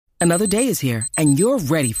Another day is here, and you're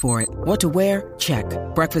ready for it. What to wear? Check.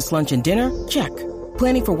 Breakfast, lunch, and dinner? Check.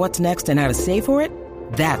 Planning for what's next and how to save for it?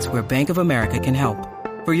 That's where Bank of America can help.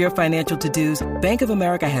 For your financial to-dos, Bank of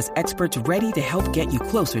America has experts ready to help get you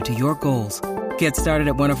closer to your goals. Get started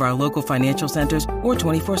at one of our local financial centers or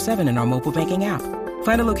 24/7 in our mobile banking app.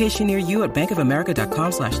 Find a location near you at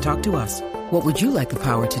bankofamerica.com/talktous. What would you like the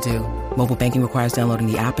power to do? Mobile banking requires downloading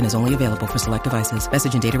the app and is only available for select devices.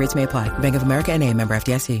 Message and data rates may apply. Bank of America N.A., member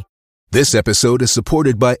FDIC. This episode is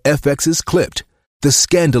supported by FX's Clipped, the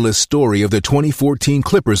scandalous story of the 2014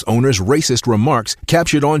 Clippers owner's racist remarks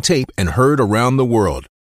captured on tape and heard around the world.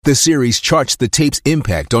 The series charts the tape's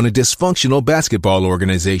impact on a dysfunctional basketball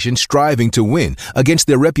organization striving to win against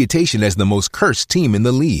their reputation as the most cursed team in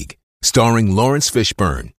the league. Starring Lawrence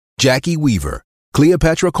Fishburne, Jackie Weaver,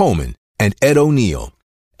 Cleopatra Coleman, and Ed O'Neill.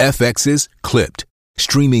 FX's Clipped,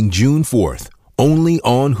 streaming June 4th, only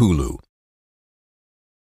on Hulu.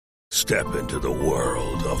 Step into the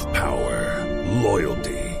world of power,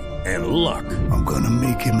 loyalty, and luck. I'm gonna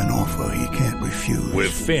make him an offer he can't refuse.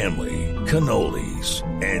 With family, cannolis,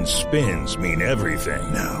 and spins mean everything.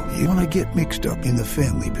 Now, you wanna get mixed up in the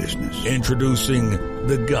family business. Introducing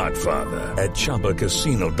The Godfather at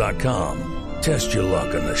ChumbaCasino.com. Test your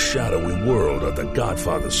luck in the shadowy world of The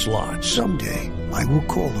Godfather slot. Someday, I will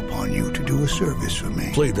call upon you to do a service for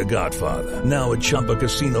me. Play The Godfather, now at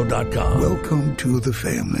ChumbaCasino.com. Welcome to the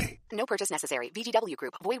family. No purchase necessary. VGW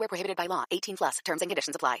Group. Void where prohibited by law. 18+. Terms and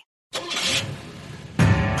conditions apply.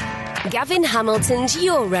 Gavin Hamilton's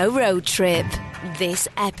Euro Road Trip. This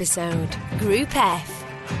episode, Group F,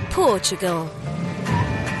 Portugal.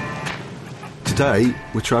 Today,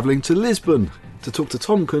 we're travelling to Lisbon to talk to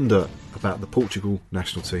Tom Kunda about the Portugal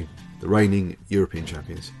national team, the reigning European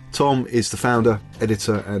champions. Tom is the founder,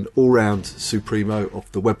 editor and all-round supremo of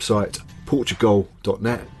the website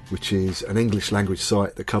Portugal.net, which is an English language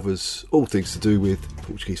site that covers all things to do with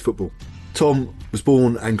Portuguese football. Tom was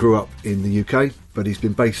born and grew up in the UK, but he's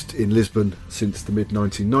been based in Lisbon since the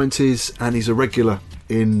mid-1990s, and he's a regular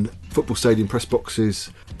in football stadium press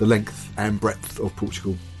boxes, the length and breadth of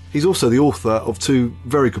Portugal. He's also the author of two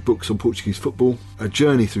very good books on Portuguese football, A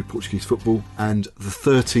Journey Through Portuguese Football and The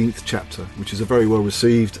 13th Chapter, which is a very well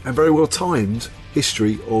received and very well timed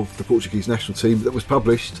history of the Portuguese national team that was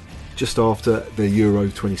published just after their Euro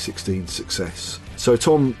 2016 success. So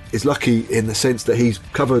Tom is lucky in the sense that he's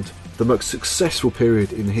covered the most successful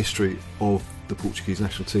period in the history of the Portuguese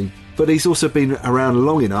national team, but he's also been around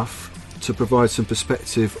long enough to provide some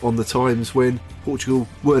perspective on the times when Portugal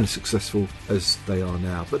weren't as successful as they are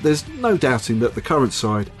now. But there's no doubting that the current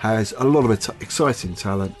side has a lot of exciting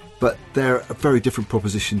talent, but they're a very different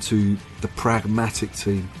proposition to the pragmatic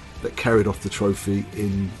team that carried off the trophy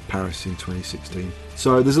in Paris in 2016.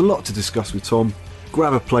 So there's a lot to discuss with Tom.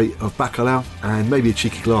 Grab a plate of bacalhau and maybe a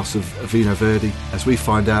cheeky glass of Vino Verde as we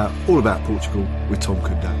find out all about Portugal with Tom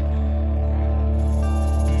Kunda.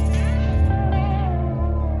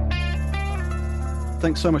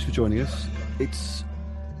 Thanks so much for joining us. It's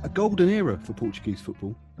a golden era for Portuguese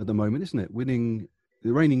football at the moment, isn't it? Winning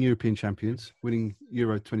the reigning European champions, winning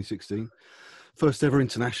Euro 2016, first ever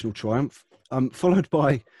international triumph, followed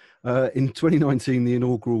by, in 2019, the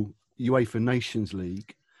inaugural UEFA Nations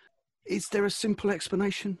League. Is there a simple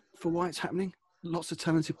explanation for why it's happening? Lots of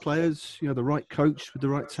talented players, the right coach with the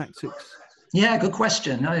right tactics. Yeah, good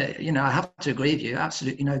question. I have to agree with you.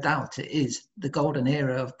 Absolutely, no doubt. It is the golden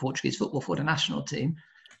era of Portuguese football for the national team.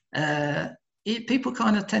 People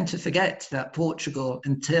kind of tend to forget that Portugal,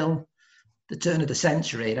 until the turn of the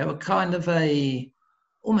century, they were kind of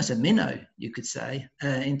almost a minnow, you could say,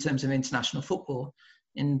 in terms of international football.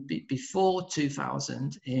 Before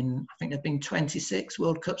 2000, I think there've been 26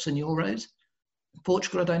 World Cups and Euros.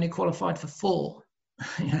 Portugal had only qualified for 4.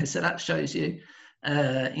 So that shows you.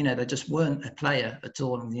 They just weren't a player at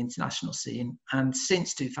all on the international scene. And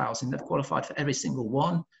since 2000, they've qualified for every single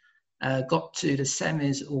one, got to the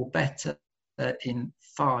semis or better in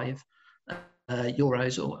 5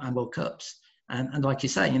 Euros and World Cups. And like you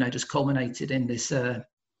say, just culminated in this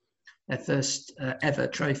their first ever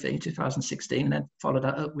trophy in 2016, and then followed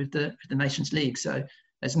that up with the Nations League. So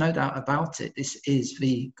there's no doubt about it. This is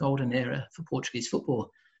the golden era for Portuguese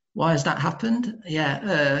football. Why has that happened?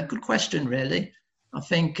 Yeah, good question, really. I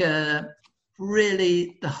think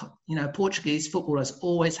really, Portuguese football has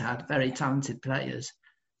always had very talented players,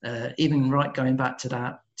 even right going back to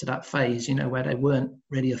that phase, where they weren't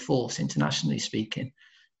really a force internationally speaking.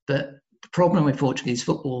 But the problem with Portuguese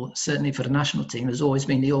football, certainly for the national team, has always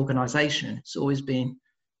been the organisation. It's always been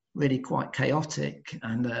really quite chaotic,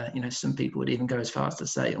 and some people would even go as far as to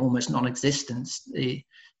say almost non-existent.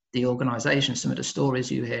 the organisation, some of the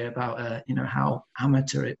stories you hear about, how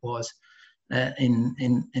amateur it was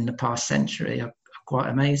in the past century are quite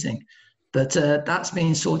amazing. But that's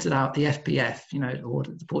been sorted out. The FPF, or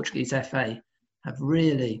the Portuguese FA, have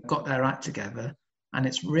really got their act together, and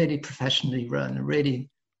it's really professionally run, a really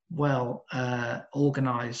well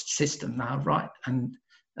organised system now, right? And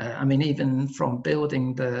even from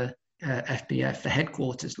building the FPF, the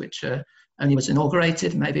headquarters, which only was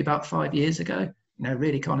inaugurated maybe about 5 years ago,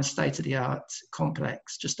 really kind of state-of-the-art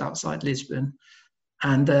complex just outside Lisbon.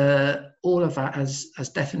 And all of that has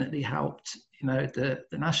definitely helped, the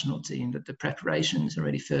national team, that the preparations are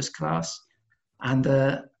really first class. And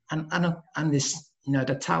this,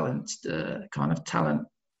 the talent, the kind of talent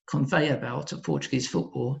conveyor belt of Portuguese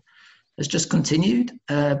football has just continued.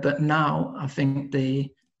 But now I think the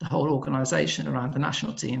whole organisation around the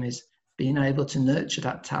national team is being able to nurture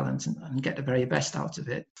that talent and get the very best out of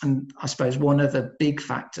it. And I suppose one other big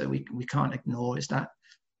factor we can't ignore is that,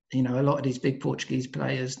 a lot of these big Portuguese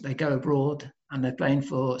players, they go abroad and they're playing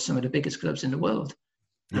for some of the biggest clubs in the world.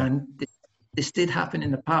 Yeah. And this did happen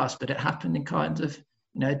in the past, but it happened in kind of,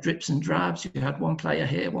 drips and drabs. You had one player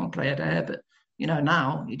here, one player there, but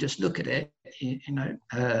now you just look at it,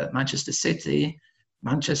 Manchester City,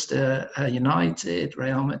 Manchester United,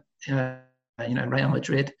 Real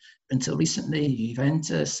Madrid, until recently,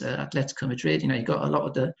 Juventus, Atletico Madrid, you've got a lot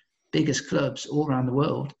of the biggest clubs all around the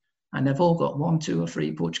world, and they've all got 1, 2 or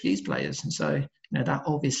 3 Portuguese players. And so, that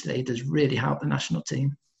obviously does really help the national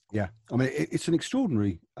team. Yeah. I mean, it's an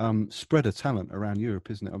extraordinary spread of talent around Europe,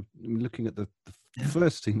 isn't it? I'm looking at the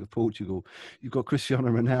first team of Portugal. You've got Cristiano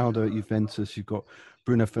Ronaldo at Juventus. You've got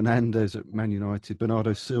Bruno Fernandes at Man United,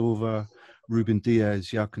 Bernardo Silva, Ruben Diaz,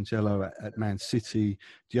 João Cancelo at Man City,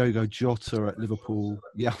 Diogo Jota at Liverpool,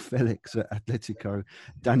 João Felix at Atletico,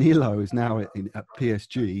 Danilo is now at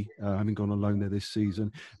PSG, having gone on loan there this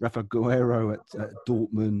season, Rafa Guerreiro at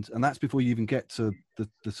Dortmund, and that's before you even get to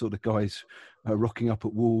the sort of guys rocking up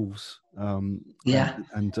at Wolves, and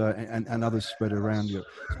others spread around you.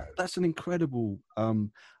 That's an incredible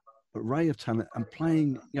array of talent, and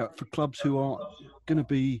playing, for clubs who are going to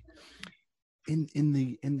be in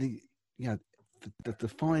the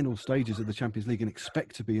final stages of the Champions League and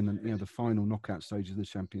expect to be in the final knockout stages of the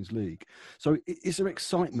Champions League. So, is there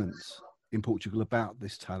excitement in Portugal about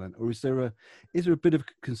this talent, or is there a bit of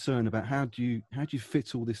concern about how do you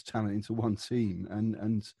fit all this talent into one team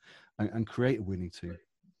and create a winning team?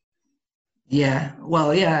 Yeah,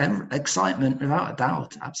 well, excitement without a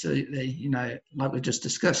doubt, absolutely. Like we just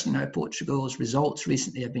discussed, Portugal's results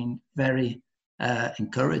recently have been very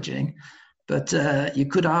encouraging. But you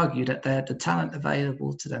could argue that the talent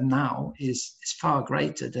available to them now is far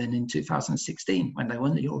greater than in 2016 when they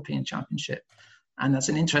won the European Championship. And that's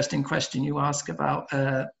an interesting question you ask about,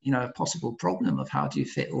 a possible problem of how do you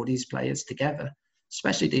fit all these players together,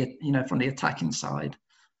 especially from the attacking side.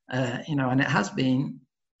 And it has been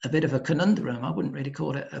a bit of a conundrum. I wouldn't really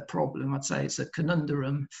call it a problem. I'd say it's a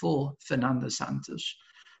conundrum for Fernando Santos.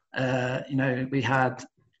 We had,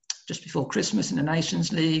 just before Christmas in the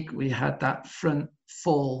Nations League, we had that front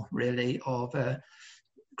four, really, of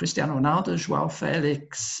Cristiano Ronaldo, João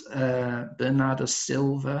Felix, Bernardo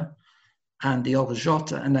Silva, and Diogo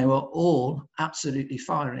Jota, and they were all absolutely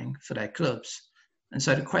firing for their clubs. And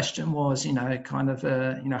so the question was,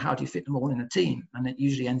 how do you fit them all in a team? And it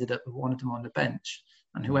usually ended up with one of them on the bench.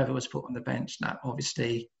 And whoever was put on the bench, that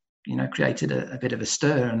obviously, created a bit of a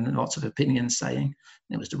stir and lots of opinions saying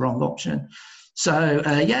it was the wrong option. So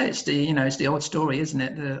it's the old story, isn't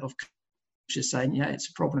it? Of coaches saying, it's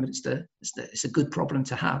a problem. It's a good problem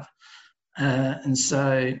to have. And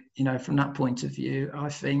so from that point of view, I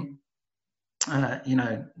think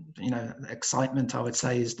excitement, I would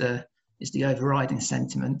say, is the overriding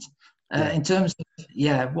sentiment. In terms of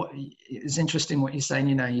what it's interesting what you're saying.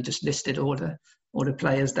 You just listed all the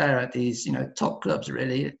players there at these top clubs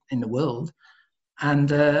really in the world.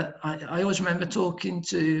 And I always remember talking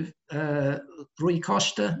to Rui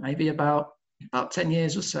Costa, maybe about 10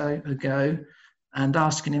 years or so ago, and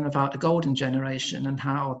asking him about the golden generation and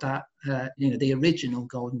how that, the original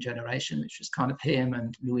golden generation, which was kind of him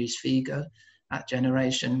and Luís Figo, that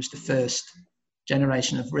generation was the first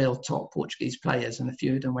generation of real top Portuguese players, and a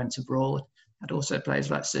few of them went abroad. And also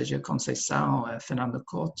players like Sergio Conceição, Fernando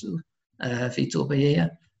Couto, Vitor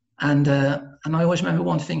Bahia. And I always remember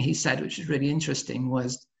one thing he said, which was really interesting,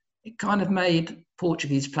 was it kind of made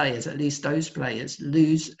Portuguese players, at least those players,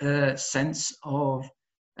 lose a sense of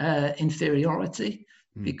inferiority.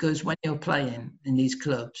 Because when you're playing in these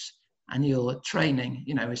clubs and you're training,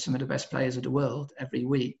 with some of the best players of the world every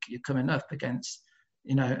week, you're coming up against,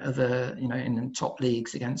 in the top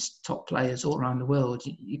leagues against top players all around the world,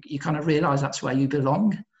 you kind of realise that's where you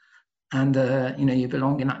belong, and you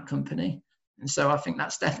belong in that company. And so I think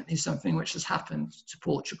that's definitely something which has happened to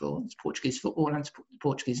Portugal, to Portuguese football, and to the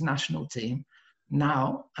Portuguese national team.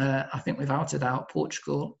 Now, I think without a doubt,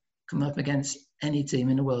 Portugal come up against any team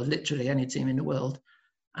in the world, literally any team in the world,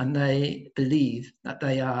 and they believe that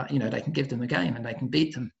they are, they can give them a game and they can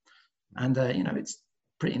beat them. And, it's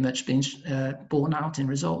pretty much been borne out in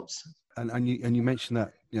results. And you mentioned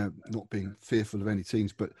that, not being fearful of any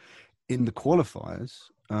teams, but in the qualifiers,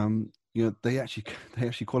 they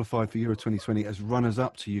actually qualified for Euro 2020 as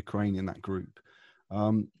runners-up to Ukraine in that group.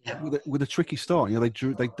 With a tricky start.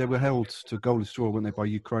 They were held to a goalless draw, weren't they, by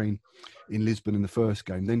Ukraine in Lisbon in the first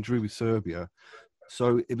game, then drew with Serbia.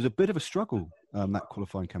 So it was a bit of a struggle, that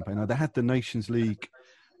qualifying campaign. Now, they had the Nations League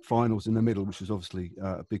finals in the middle, which was obviously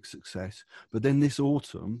a big success. But then this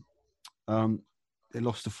autumn, they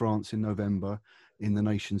lost to France in November in the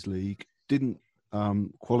Nations League, didn't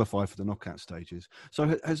qualify for the knockout stages.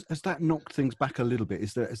 So has that knocked things back a little bit?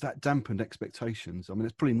 Has that dampened expectations? I mean,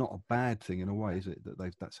 it's probably not a bad thing in a way, is it,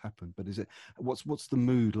 that that's happened? But is it? What's the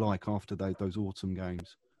mood like after those autumn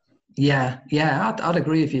games? Yeah, I'd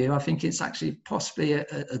agree with you. I think it's actually possibly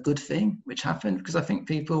a good thing which happened, because I think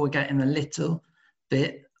people were getting a little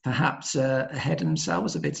bit perhaps ahead of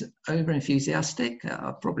themselves, a bit over enthusiastic.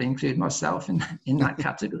 I'll probably include myself in that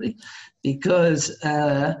category, because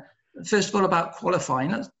first of all, about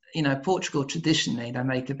qualifying, Portugal traditionally, they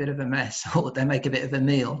make a bit of a mess, or they make a bit of a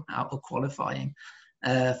meal out of qualifying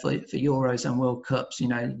for Euros and World Cups.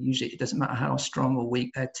 Usually it doesn't matter how strong or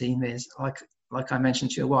weak their team is. Like I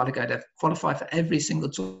mentioned to you a while ago, they've qualified for every single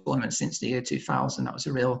tournament since the year 2000. That was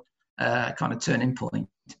a real kind of turning point.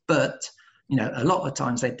 But, a lot of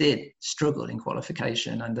times they did struggle in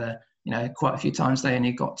qualification, and, quite a few times they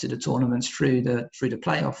only got to the tournaments through the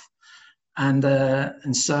playoff. And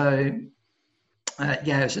so it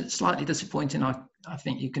was slightly disappointing. I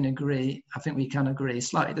think you can agree. I think we can agree.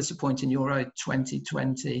 Slightly disappointing Euro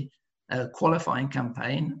 2020 qualifying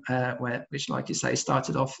campaign, which, like you say,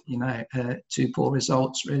 started off, two poor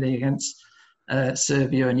results really against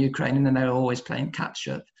Serbia and Ukraine, and then they were always playing catch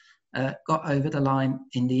up. Got over the line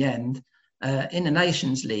in the end. In the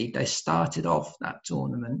Nations League, they started off that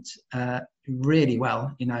tournament really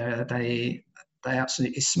well. They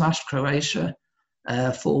absolutely smashed Croatia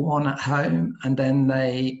 4-1 at home, and then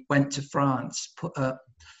they went to France, put up,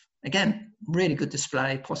 again, really good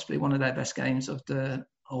display, possibly one of their best games of the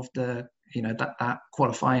that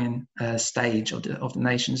qualifying stage of the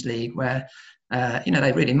Nations League, where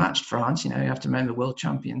they really matched France. You have to remember, world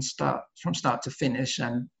champions from start to finish,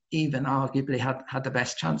 and even arguably had the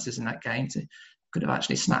best chances in that game. Could have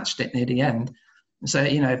actually snatched it near the end. So,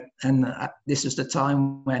 this was the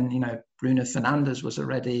time when, Bruno Fernandes was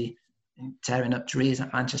already tearing up trees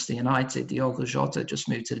at Manchester United. Diogo Jota just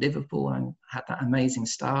moved to Liverpool and had that amazing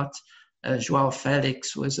start. Joao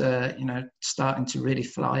Felix was, starting to really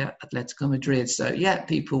fly at Atletico Madrid. So,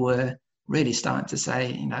 people were really starting to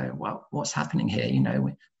say, well, what's happening here?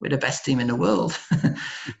 We're the best team in the world.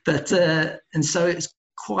 But, and so it's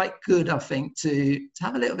quite good, I think, to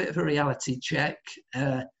have a little bit of a reality check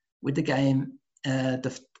with the game,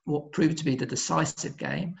 what proved to be the decisive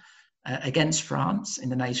game against France in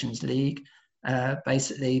the Nations League.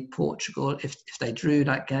 Basically, Portugal, if they drew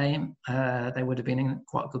that game, they would have been in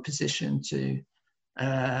quite a good position to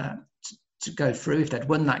go through. If they'd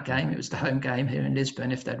won that game, it was the home game here in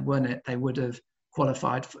Lisbon. If they'd won it, they would have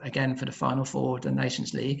qualified again for the Final Four of the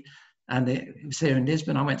Nations League. And it was here in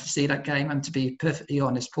Lisbon. I went to see that game, and to be perfectly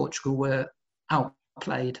honest, Portugal were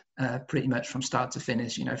outplayed pretty much from start to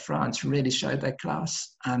finish. France really showed their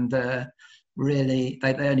class, and really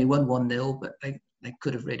they only won 1-0, but they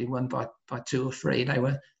could have really won by 2 or 3. They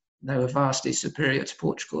were vastly superior to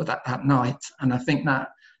Portugal that night, and I think that,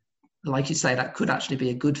 like you say, that could actually be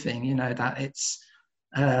a good thing. That it's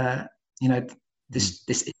this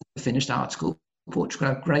is a finished article. Portugal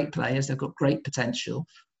have great players; they've got great potential.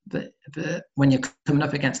 But when you're coming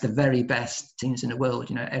up against the very best teams in the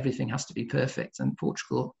world, everything has to be perfect, and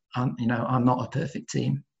Portugal are not a perfect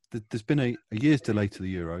team. There's been a year's delay to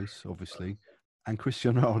the Euros, obviously, and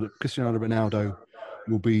Cristiano Ronaldo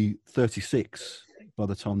will be 36 by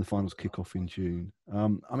the time the finals kick off in June.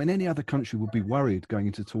 Any other country would be worried going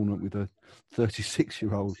into the tournament with a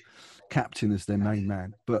 36-year-old captain as their main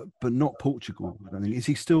man, but not Portugal. Is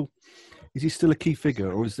he still a key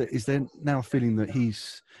figure, or is there now a feeling that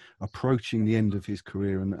he's approaching the end of his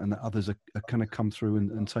career and that others are going to come through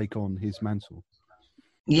and take on his mantle?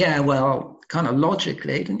 Yeah, well, kind of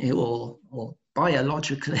logically, didn't you, or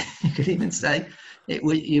biologically, you could even say,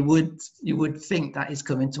 you would think that he's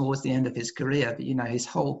coming towards the end of his career, but his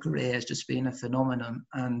whole career has just been a phenomenon.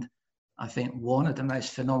 And I think one of the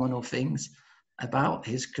most phenomenal things about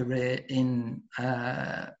his career in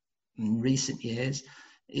recent years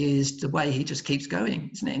is the way he just keeps going,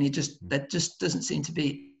 isn't it? And there just doesn't seem to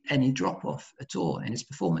be any drop off at all in his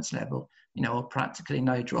performance level, or practically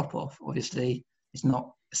no drop off. Obviously, he's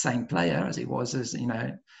not the same player as he was as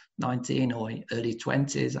 19 or early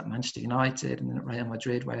 20s at Manchester United and then at Real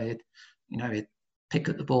Madrid, where he'd pick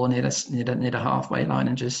up the ball near the halfway line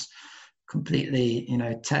and just completely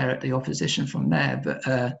tear at the opposition from there.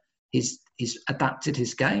 But he's adapted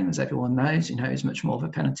his game, as everyone knows. He's much more of a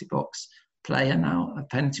penalty box player now, a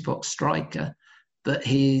penalty box striker, but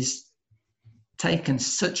he's taken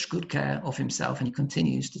such good care of himself, and he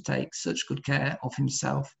continues to take such good care of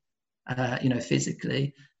himself,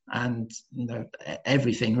 physically, and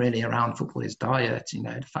everything really around football, his diet,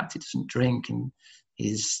 the fact he doesn't drink, and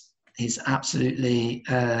he's absolutely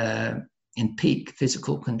in peak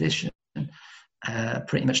physical condition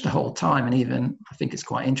pretty much the whole time. And even, I think it's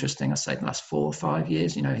quite interesting, I say the last 4 or 5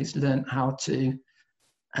 years, he's learned how to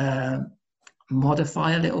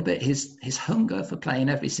modify a little bit his hunger for playing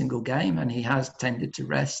every single game, and he has tended to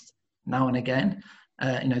rest now and again,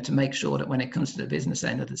 to make sure that when it comes to the business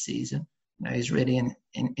end of the season, he's really in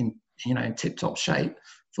tip-top shape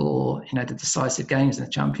for the decisive games in the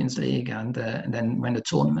Champions League, and then when the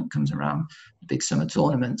tournament comes around, the big summer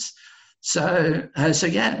tournaments. So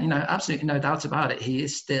yeah, absolutely no doubt about it. He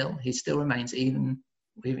still remains, even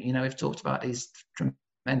we've talked about these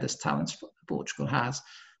tremendous talents Portugal has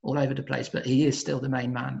all over the place, but he is still the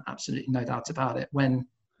main man, absolutely no doubt about it. When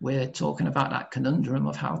we're talking about that conundrum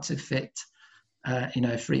of how to fit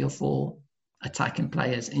 3 or 4 attacking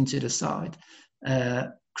players into the side,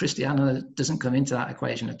 Cristiano doesn't come into that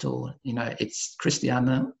equation at all. It's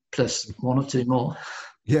Cristiano plus 1 or 2 more.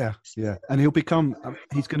 Yeah, and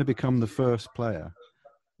he's going to become the first player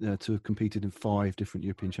to have competed in 5 different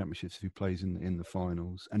European Championships if he plays in the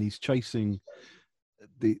finals, and he's chasing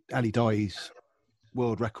the Ali Daei's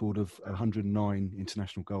world record of 109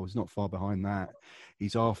 international goals. He's not far behind that.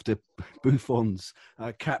 He's after Buffon's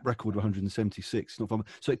cap record of 176. Not far.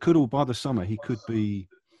 So it could all, by the summer, he could be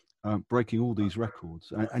breaking all these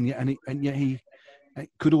records, and yet he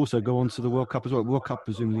could also go on to the World Cup as well. World Cup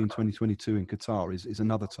presumably in 2022 in Qatar is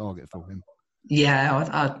another target for him. Yeah,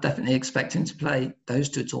 I definitely expect him to play those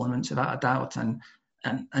 2 tournaments without a doubt, and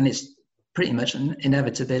it's pretty much an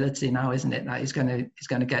inevitability now, isn't it? That he's going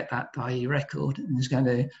to get that Daei record, and he's going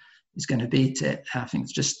to beat it. I think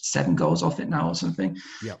it's just 7 goals off it now or something.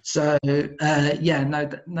 Yeah. So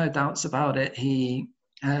no doubts about it. He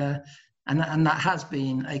and that has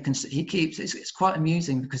been he keeps. It's quite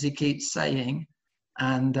amusing because he keeps saying,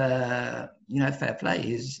 and fair play.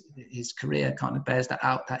 His career kind of bears that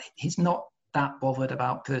out, that he's not that bothered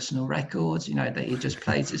about personal records. That he just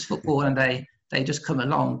plays his football and they just come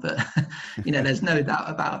along. But, there's no doubt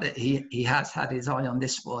about it. He has had his eye on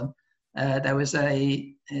this one. There was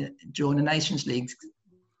during the Nations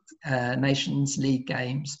League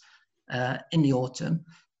games in the autumn,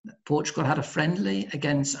 Portugal had a friendly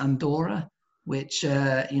against Andorra, which,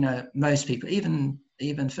 most people, even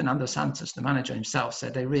Fernando Santos, the manager himself,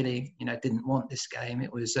 said they really, didn't want this game.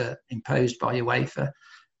 It was imposed by UEFA.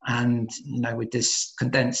 And, with this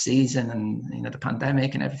condensed season and, the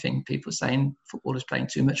pandemic and everything, people saying footballers playing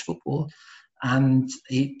too much football. And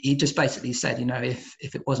he just basically said,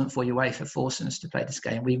 if it wasn't for UEFA forcing us to play this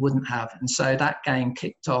game, we wouldn't have. And so that game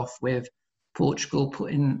kicked off with Portugal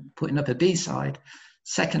putting up a B-side.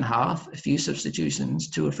 Second half, a few substitutions,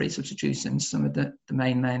 2 or 3 substitutions, some of the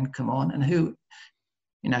main men come on. And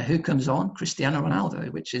who comes on? Cristiano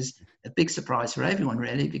Ronaldo, which is a big surprise for everyone,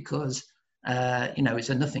 really, because it's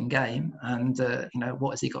a nothing game, and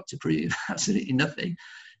what has he got to prove? Absolutely nothing.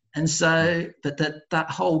 And so, but that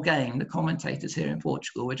whole game, the commentators here in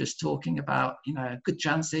Portugal were just talking about, a good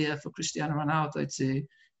chance here for Cristiano Ronaldo to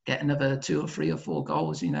get another 2 or 3 or 4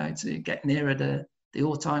 goals, to get nearer the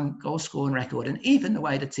all-time goal scoring record. And even the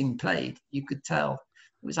way the team played, you could tell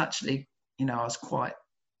it was actually, I was quite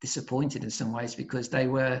disappointed in some ways, because they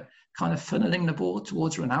were kind of funneling the ball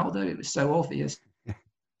towards Ronaldo. It was so obvious.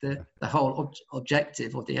 The whole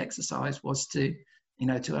objective of the exercise was to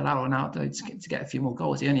allow Ronaldo to get a few more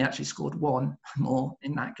goals. He only actually scored 1 more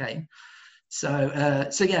in that game. So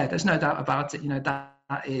yeah, there's no doubt about it.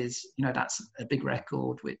 That is, that's a big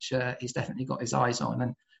record, which he's definitely got his eyes on.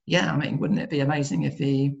 And yeah, I mean, wouldn't it be amazing if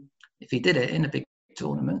he did it in a big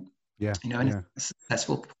tournament? Yeah. A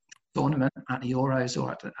successful tournament at the Euros or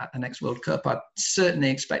at the next World Cup. I'd certainly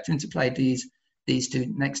expect him to play these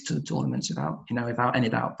 2 next 2 tournaments without any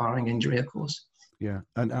doubt, barring injury, of course. Yeah,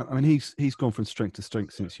 and I mean he's gone from strength to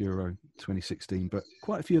strength since Euro 2016, but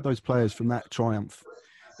quite a few of those players from that triumph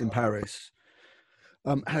in Paris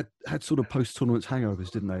had sort of post-tournament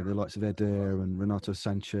hangovers, didn't they? The likes of Eder and Renato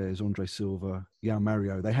Sanchez, Andre Silva, João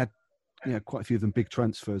Mario. They had quite a few of them big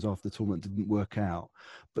transfers after the tournament didn't work out,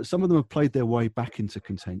 but some of them have played their way back into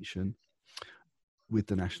contention with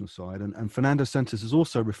the national side, and Fernando Santos has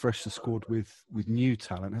also refreshed the squad with new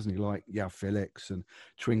talent, hasn't he? Like João Felix and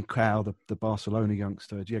Trincao, the Barcelona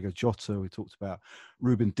youngster, Diego Jota, we talked about,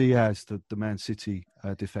 Ruben Diaz, the Man City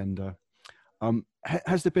defender.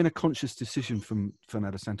 Has there been a conscious decision from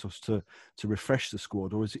Fernando Santos to refresh the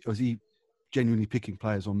squad, or is he genuinely picking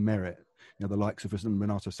players on merit? The likes of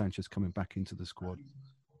Renato Sanchez coming back into the squad.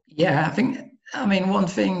 Yeah, one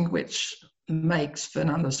thing which makes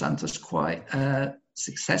Fernando Santos quite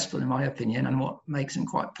successful, in my opinion, and what makes him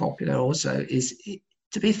quite popular also is,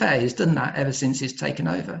 to be fair, he's done that ever since he's taken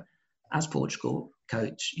over as Portugal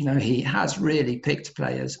coach. He has really picked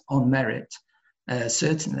players on merit,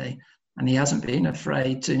 certainly, and he hasn't been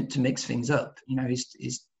afraid to mix things up.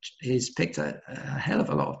 He's picked a hell of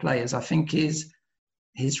a lot of players. I think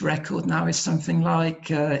his record now is something like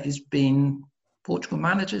he's been Portugal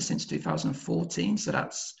manager since 2014, so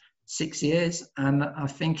that's 6 years, and I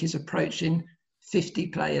think he's approaching 50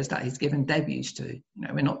 players that he's given debuts to.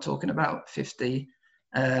 We're not talking about 50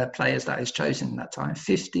 players that he's chosen in that time.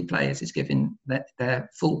 50 players he's given their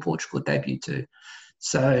full Portugal debut to.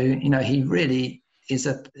 So he really is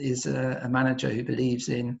a manager who believes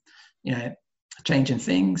in changing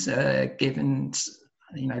things,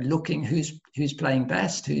 looking who's playing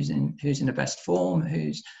best, who's in the best form,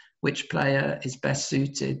 which player is best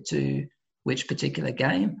suited to which particular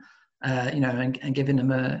game. And giving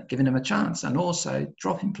them a chance, and also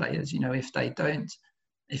dropping players. If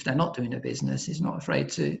they're not doing their business, he's not afraid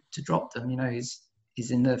to drop them. He's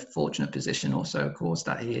in the fortunate position also, of course,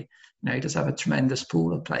 that he does have a tremendous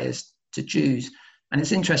pool of players to choose. And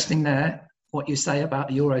it's interesting there what you say about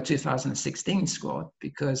the Euro 2016 squad,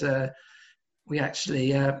 because we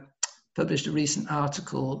actually published a recent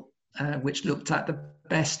article which looked at the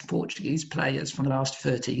best Portuguese players from the last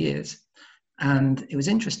 30 years. And it was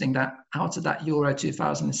interesting that out of that Euro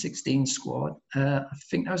 2016 squad, I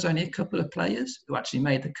think there was only a couple of players who actually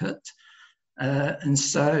made the cut. And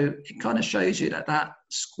so it kind of shows you that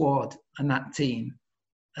squad and that team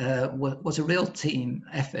was a real team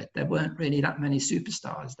effort. There weren't really that many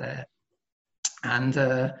superstars there. And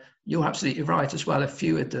you're absolutely right as well. A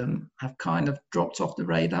few of them have kind of dropped off the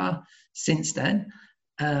radar since then.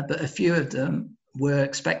 But a few of them were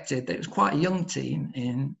expected. It was quite a young team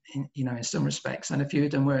in some respects, and a few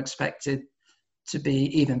of them were expected to be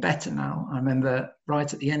even better now. I remember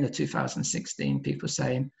right at the end of 2016, people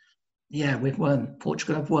saying, "Yeah, we've won.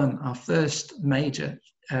 Portugal have won our first major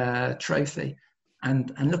trophy."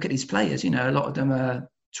 And look at these players. A lot of them are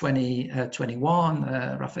 21.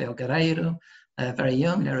 Rafael Guerreiro, very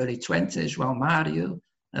young, their early 20s. João Mario,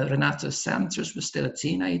 Renato Santos was still a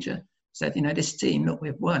teenager. Said, this team, look,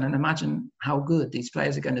 we've won, and imagine how good these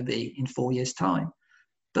players are going to be in 4 years' time.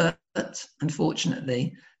 But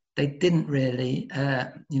unfortunately, they didn't really,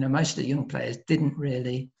 most of the young players didn't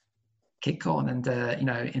really kick on and,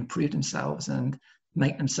 improve themselves and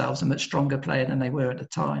make themselves a much stronger player than they were at the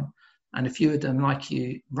time. And a few of them, like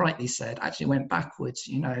you rightly said, actually went backwards.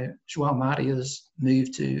 João Mario's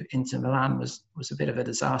move to Inter Milan was a bit of a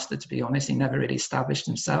disaster, to be honest. He never really established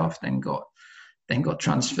himself, then got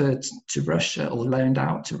transferred to Russia, or loaned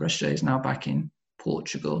out to Russia. He's now back in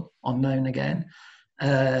Portugal on loan again.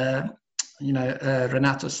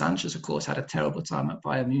 Renato Sanchez, of course, had a terrible time at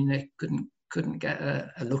Bayern Munich. Couldn't get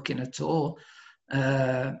a look in at all.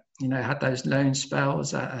 Had those loan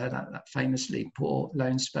spells, that famously poor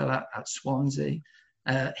loan spell at Swansea.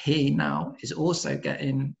 He now is also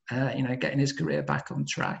getting his career back on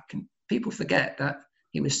track. And people forget that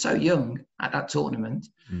he was so young at that tournament.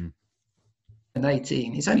 And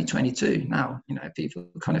 18, he's only 22 now. People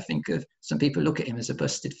kind of think of, some people look at him as a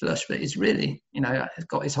busted flush, but he's really,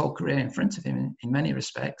 got his whole career in front of him in many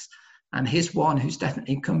respects. And he's one who's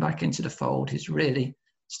definitely come back into the fold. He's really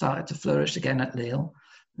started to flourish again at Lille.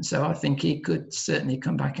 And so I think he could certainly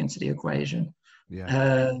come back into the equation.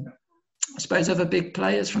 Yeah. I suppose other big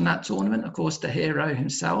players from that tournament, of course, the hero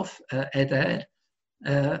himself, Eder.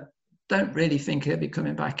 Don't really think he'll be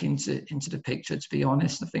coming back into the picture, to be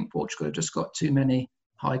honest. I think Portugal have just got too many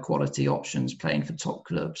high-quality options playing for top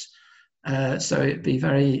clubs. So it'd be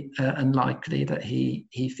very unlikely that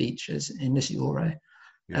he features in this Euro.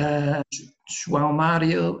 Yeah. João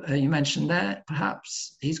Mario, you mentioned there,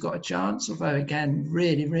 perhaps he's got a chance, although again,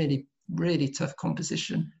 really, really, really tough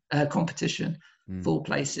competition. full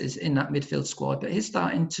places in that midfield squad. But he's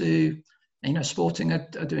starting to, Sporting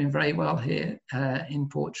are doing very well here in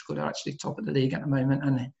Portugal. They're actually top of the league at the moment,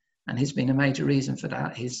 and he's been a major reason for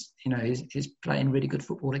that. He's playing really good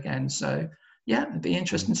football again. So yeah, it'd be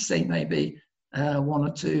interesting to see maybe one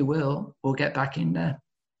or two will get back in there.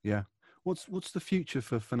 Yeah. What's the future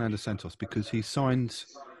for Fernando Santos? Because he signed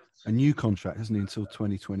a new contract, hasn't he, until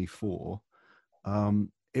 2024.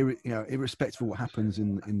 Irrespective of what happens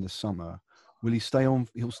in the summer, will he stay on?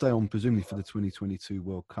 He'll stay on presumably for the 2022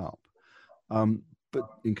 World Cup, but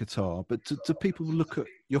in Qatar. But do people look at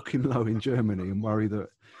Joachim Löw in Germany and worry that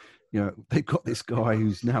they've got this guy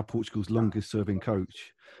who's now Portugal's longest-serving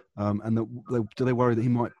coach, and do they worry that he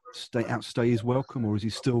might outstay his welcome, or is he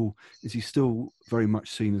still very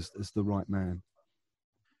much seen as the right man?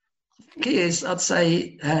 I think he is. I'd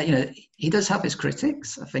say he does have his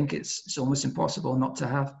critics. I think it's almost impossible not to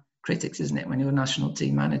have critics, isn't it? When you're a national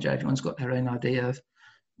team manager, everyone's got their own idea of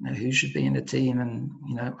who should be in the team and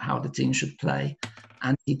how the team should play.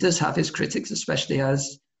 And he does have his critics, especially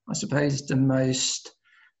as I suppose the most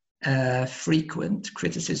frequent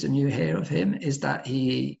criticism you hear of him is that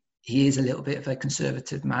he is a little bit of a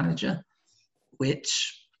conservative manager,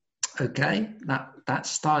 which that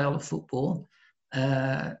style of football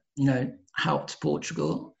helped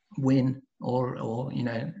Portugal win or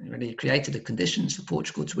really created the conditions for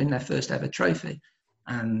Portugal to win their first ever trophy.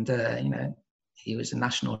 And he was a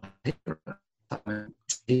national hero.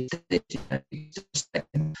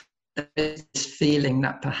 This feeling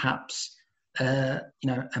that perhaps a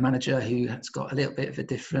manager who has got a little bit of a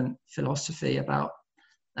different philosophy about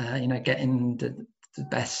getting the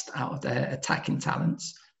best out of their attacking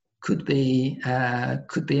talents could be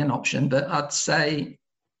an option. But I'd say,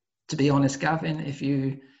 to be honest, Gavin, if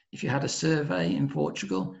you had a survey in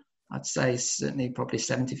Portugal, I'd say certainly probably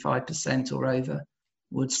 75% or over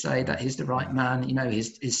would say that he's the right man.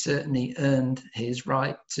 He's certainly earned his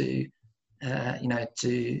right to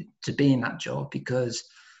be in that job, because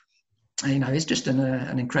it's just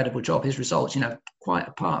an incredible job. His results, quite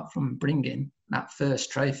apart from bringing that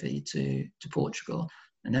first trophy to Portugal,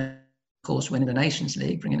 and then of course winning the Nations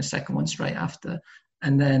League, bringing a second one straight after,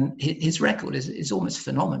 and then his record is almost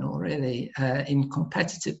phenomenal, really, in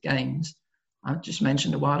competitive games. I just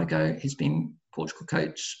mentioned a while ago, he's been Portugal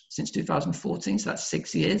coach since 2014, so that's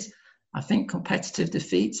 6 years. I think competitive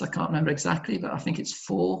defeats, I can't remember exactly, but I think it's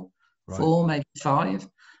four, maybe five.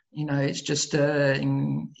 It's just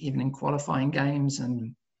even in qualifying games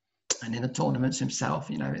and in the tournaments himself,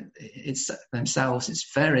 it's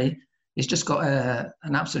just got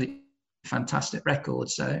an absolutely fantastic record.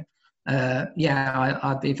 So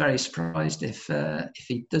I'd be very surprised if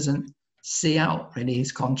he doesn't see out really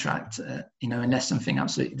his contract, unless something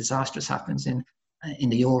absolutely disastrous happens in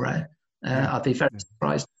the Euro. I'd be very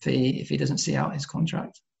surprised if he doesn't see out his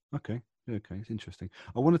contract. Okay, it's interesting.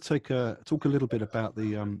 I want to talk a little bit about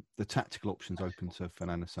the tactical options open to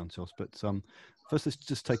Fernando Santos, but first let's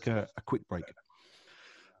just take a quick break.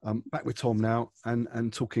 Back with Tom now,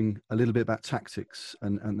 and talking a little bit about tactics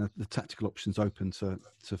and the tactical options open to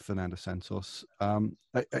Fernando Santos.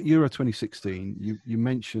 At Euro 2016, you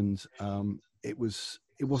mentioned it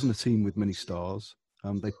wasn't a team with many stars.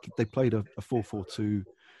 They played a 4-4-2,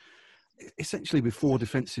 essentially with four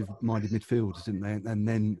defensive-minded midfielders, didn't they?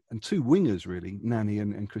 And two wingers really, Nani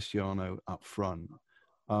and Cristiano up front.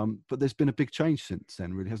 But there's been a big change since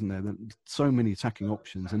then, really, hasn't there? So many attacking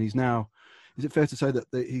options, and he's now. Is it fair to say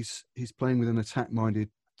that he's playing with an attack-minded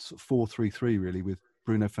sort of 4-3-3, really, with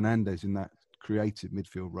Bruno Fernandes in that creative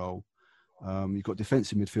midfield role? You've got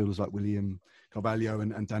defensive midfielders like William Carvalho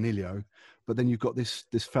and Danilo, but then you've got this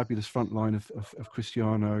fabulous front line of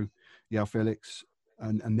Cristiano, João Felix,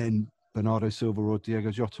 and then Bernardo Silva or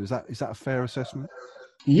Diego Jota. Is that a fair assessment?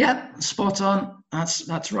 Yeah, spot on.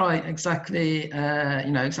 That's right. Exactly.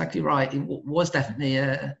 Exactly right. It was definitely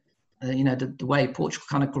the way Portugal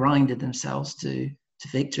kind of grinded themselves to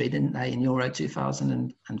victory, didn't they, in Euro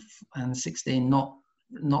 2016? Not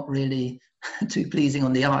really too pleasing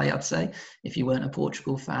on the eye, I'd say, if you weren't a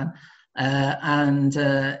Portugal fan. He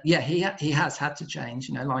has had to change.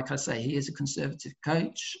 Like I say, he is a conservative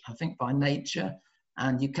coach, I think, by nature.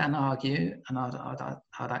 And you can argue, and I'd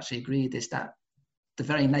actually agree with this, that the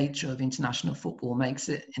very nature of international football makes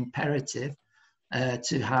it imperative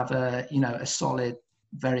to have a solid,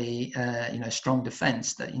 very strong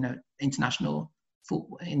defence. That international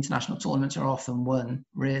tournaments are often won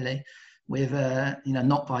really with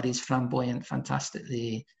not by these flamboyant,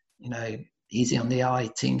 fantastically easy on the eye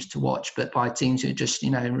teams to watch, but by teams who just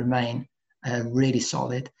remain really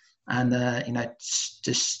solid and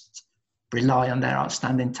just rely on their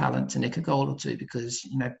outstanding talent to nick a goal or two, because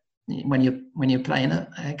when you're playing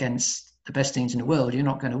against the best teams in the world, you're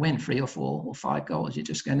not going to win 3 or 4 or 5 goals. You're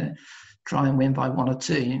just going to try and win by 1 or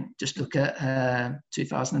 2. Just look at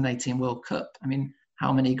 2018 World Cup. I mean,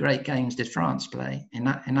 how many great games did France play in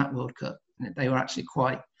that World Cup? They were actually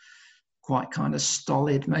quite kind of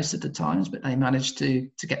stolid most of the times, but they managed to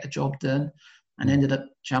get the job done and ended up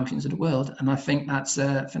champions of the world. And I think that's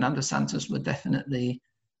Fernando Santos would definitely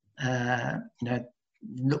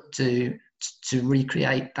look to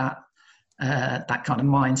recreate that kind of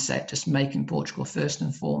mindset, just making Portugal first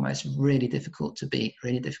and foremost really difficult to beat,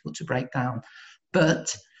 really difficult to break down.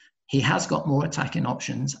 But he has got more attacking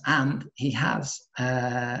options, and he has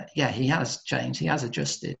changed. He has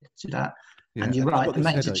adjusted to that. Yeah, and you're right, the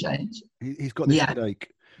major change. He's got this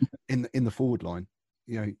headache in the forward line.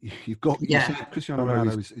 You've got Cristiano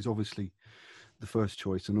Ronaldo is obviously the first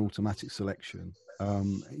choice, an automatic selection.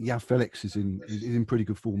 João Felix is in pretty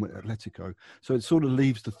good form at Atletico, so it sort of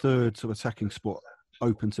leaves the third sort of attacking spot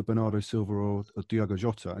open to Bernardo Silva or Diogo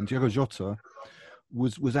Jota. And Diogo Jota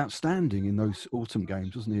was outstanding in those autumn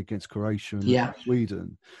games, wasn't he, against Croatia and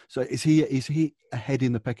Sweden? So is he ahead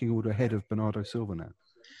in the pecking order, ahead of Bernardo Silva now?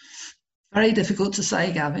 Very difficult to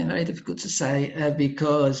say, Gavin. Very difficult to say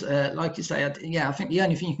because, like you say, I think the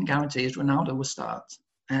only thing you can guarantee is Ronaldo will start,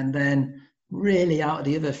 and then really out of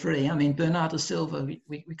the other 3, I mean, Bernardo Silva,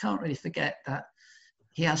 we can't really forget that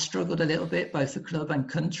he has struggled a little bit, both for club and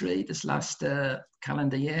country, this last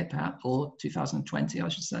calendar year, perhaps, or 2020, I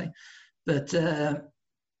should say. But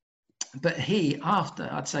he, after,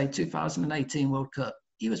 I'd say, 2018 World Cup,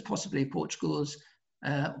 he was possibly Portugal's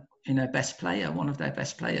best player, one of their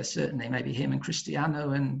best players, certainly. Maybe him and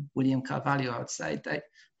Cristiano and William Carvalho, I would say.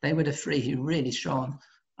 They were the 3 who really shone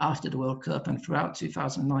after the World Cup and throughout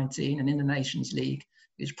 2019 and in the Nations League.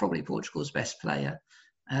 He was probably Portugal's best player.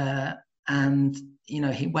 And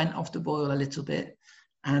he went off the boil a little bit.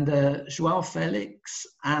 And João Felix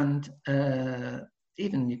and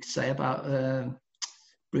even you could say about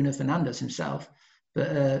Bruno Fernandes himself,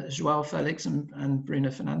 but João Felix and Bruno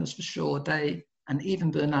Fernandes for sure, and even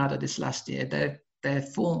Bernardo this last year, their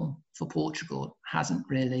form for Portugal hasn't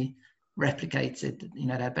really replicated,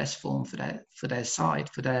 their best form for their side,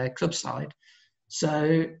 for their club side.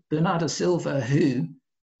 So Bernardo Silva, who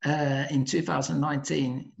in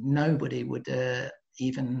 2019 nobody would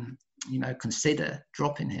even consider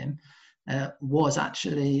dropping him, was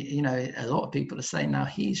actually, a lot of people are saying now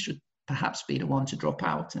he should perhaps be the one to drop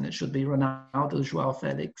out, and it should be Ronaldo, João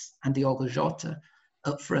Felix, and Diogo Jota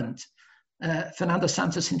up front. Fernando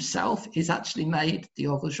Santos himself is actually made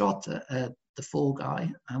Diogo Jota the fall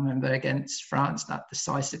guy. I remember against France, that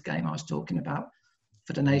decisive game I was talking about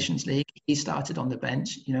for the Nations League, he started on the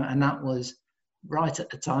bench, and that was right at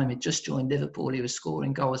the time. He'd just joined Liverpool. He was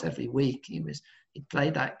scoring goals every week. He'd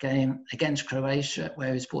played that game against Croatia, where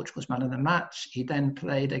he was Portugal's man of the match. He then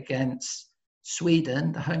played against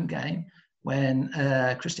Sweden, the home game, when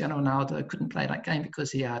Cristiano Ronaldo couldn't play that game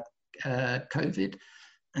because he had COVID.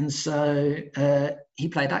 And so he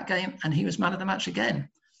played that game and he was man of the match again.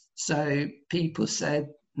 So people said,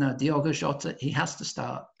 no, Diogo Jota, he has to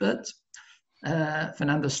start. But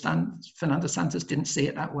Fernando Santos didn't see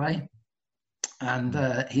it that way. And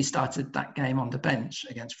he started that game on the bench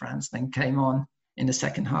against France, then came on in the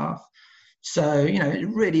second half. So, it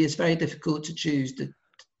really is very difficult to choose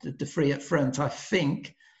the 3 up front. I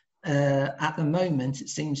think at the moment it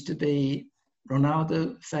seems to be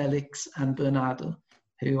Ronaldo, Felix and Bernardo,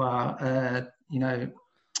 who are,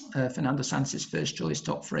 Fernando Santos' first choice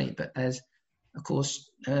top 3. But there's, of course,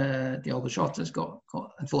 Diogo Jota's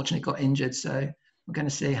unfortunately got injured. So we're going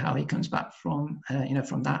to see how he comes back from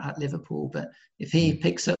that at Liverpool. But if he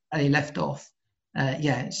picks up where he left off,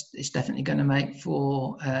 it's definitely going to make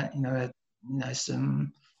for,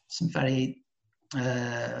 some very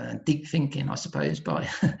deep thinking, I suppose, by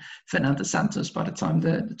Fernando Santos by the time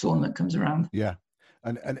the tournament comes around. Yeah.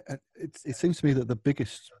 And it seems to me that the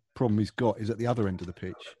biggest problem he's got is at the other end of the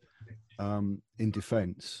pitch, in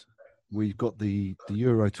defence. We've got the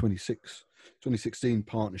Euro 2016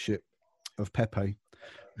 partnership of Pepe,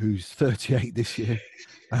 who's 38 this year.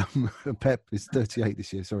 Pep is 38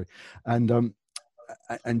 this year, sorry. And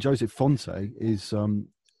Joseph Fonte is,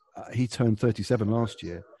 he turned 37 last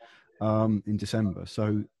year in December.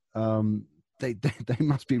 So they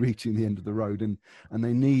must be reaching the end of the road, and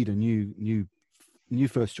they need a new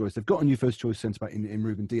first choice. They've got a new first choice centre-back in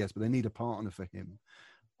Ruben Diaz, but they need a partner for him.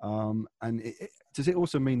 And does it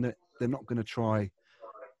also mean that they're not going to try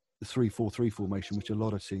the 3-4-3 formation, which a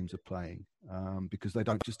lot of teams are playing, because they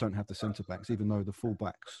don't have the centre-backs, even though the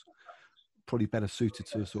full-backs probably better suited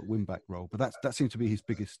to a sort of wing-back role? But that seems to be his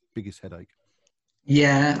biggest headache.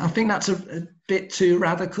 Yeah, I think that's a bit too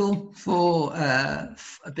radical for a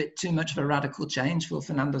bit too much of a radical change for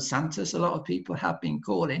Fernando Santos. A lot of people have been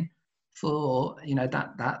calling for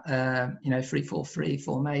that 3-4-3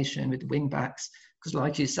 formation with the wing backs, because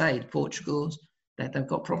like you say, Portugal's they've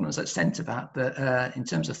got problems at centre back, but in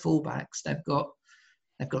terms of full backs, they've got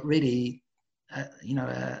really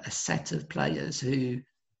a set of players who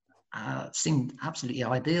seemed absolutely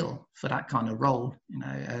ideal for that kind of role.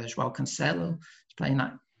 João Cancelo is playing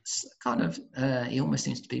that kind of. He almost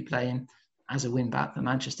seems to be playing as a wing back for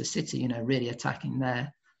Manchester City. Really attacking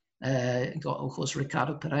there. Got of course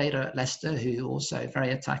Ricardo Pereira at Leicester, who also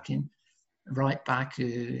very attacking right back.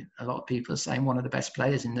 Who a lot of people are saying one of the best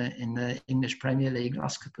players in the English Premier League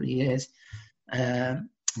last couple of years.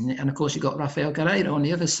 And of course, you've got Rafael Guerreiro on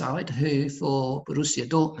the other side, who for Borussia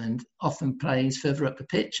Dortmund often plays further up the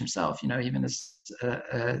pitch himself, even as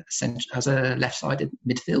a left-sided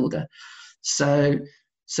midfielder. So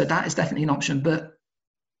that is definitely an option. But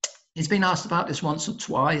he's been asked about this once or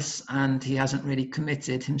twice, and he hasn't really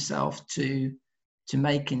committed himself to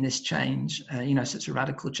making this change, such a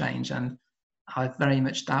radical change. And I very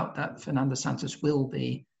much doubt that Fernando Santos will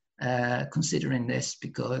be considering this,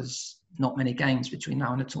 because not many games between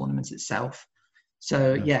now and the tournament itself.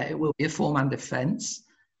 So it will be a 4-man defence.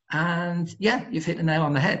 And you've hit the nail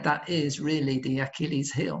on the head. That is really the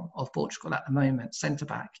Achilles heel of Portugal at the moment,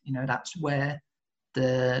 centre-back. That's where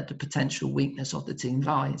the potential weakness of the team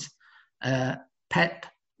lies. Pep,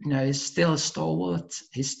 is still a stalwart.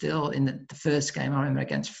 He's still in the first game, I remember,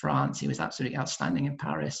 against France. He was absolutely outstanding in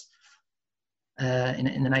Paris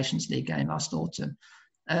in the Nations League game last autumn.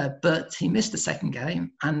 But he missed the second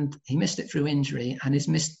game, and he missed it through injury, and he's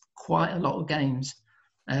missed quite a lot of games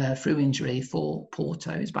through injury for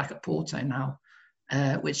Porto. He's back at Porto now,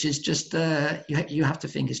 which is just you have to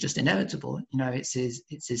think is just inevitable. It's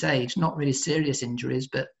his age, not really serious injuries,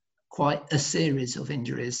 but quite a series of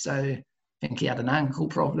injuries. So I think he had an ankle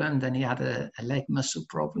problem, then he had a leg muscle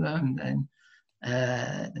problem, then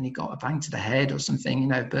he got a bang to the head or something.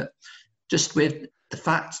 But just with the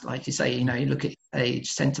fact, like you say, you look at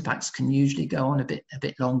age, centre-backs can usually go on a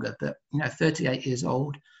bit longer, but 38 years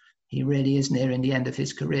old, he really is nearing the end of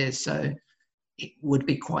his career. So it would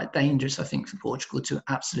be quite dangerous, I think, for Portugal to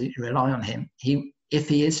absolutely rely on him. If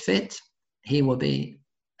he is fit, he will be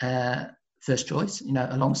first choice,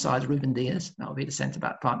 alongside Ruben Dias. That will be the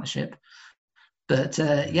centre-back partnership. But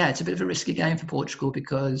it's a bit of a risky game for Portugal,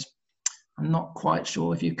 because I'm not quite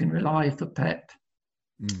sure if you can rely for Pep.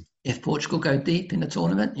 If Portugal go deep in the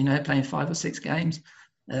tournament, playing 5 or 6 games,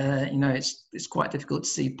 it's quite difficult to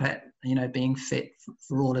see Pep, being fit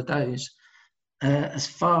for all of those. As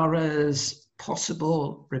far as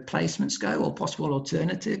possible replacements go, or possible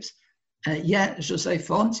alternatives, Jose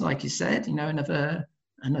Fonte, like you said, another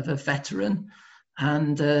veteran,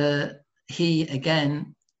 and he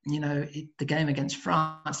again, the game against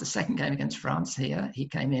France, the second game against France here, he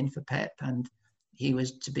came in for Pep, and he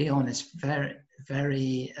was, to be honest,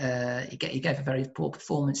 he gave a very poor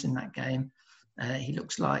performance in that game. He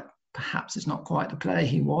looks like perhaps is not quite the player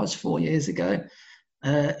he was 4 years ago.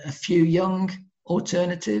 A few young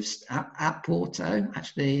alternatives at Porto.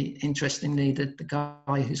 Actually, interestingly, the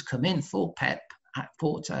guy who's come in for Pep at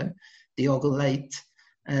Porto, Diogo Leite,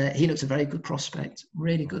 he looks a very good prospect,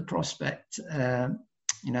 really good prospect.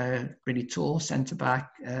 Really tall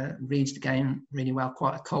centre-back, reads the game really well,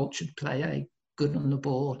 quite a cultured player, good on the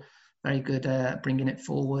ball, very good bringing it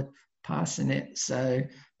forward, passing it. So,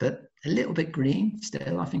 but a little bit green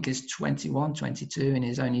still. I think he's 21, 22, and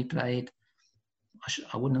he's only played,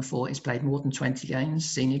 I wouldn't have thought he's played more than 20 games,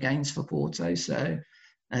 senior games for Porto. So,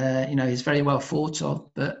 he's very well thought of,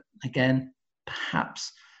 but again,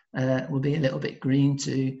 perhaps will be a little bit green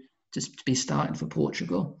to be starting for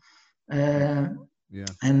Portugal.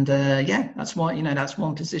 And that's why, that's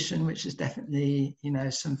one position which is definitely,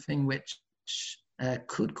 something which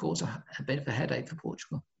could cause a bit of a headache for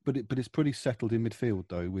Portugal. But it's pretty settled in midfield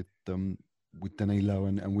though, with Danilo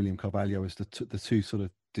and William Carvalho as the two sort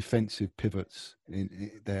of defensive pivots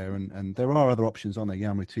in there, and there are other options on there.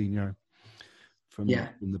 Jan Moutinho from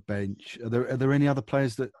the bench. Are there any other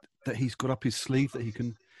players that he's got up his sleeve that he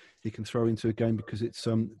can throw into a game, because it's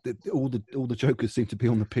all the jokers seem to be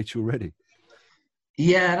on the pitch already?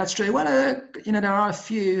 Yeah, that's true. Well, there are a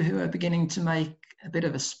few who are beginning to make a bit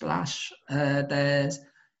of a splash. There's,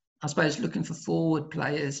 I suppose, looking for forward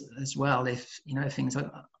players as well. If things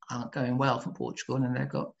aren't going well for Portugal, and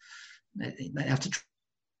they have to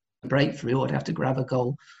break through, or they have to grab a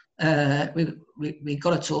goal. We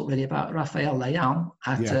got to talk really about Rafael Leão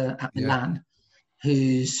at Milan,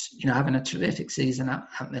 who's having a terrific season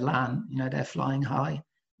at Milan. They're flying high.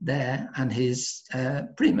 there, and he's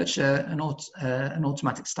pretty much an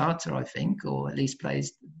automatic starter, I think, or at least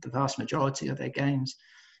plays the vast majority of their games.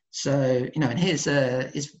 So, and he's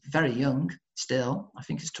very young still. I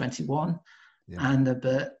think he's 21, and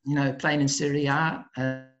but playing in Serie A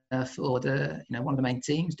for the one of the main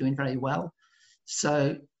teams, doing very well.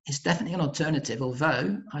 So it's definitely an alternative.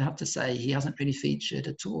 Although I have to say he hasn't really featured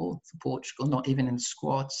at all for Portugal, not even in the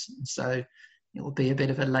squads. So it will be a bit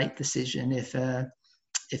of a late decision if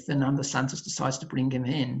Fernando Santos decides to bring him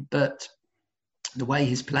in. But the way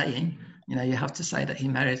he's playing, you have to say that he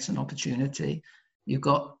merits an opportunity. You've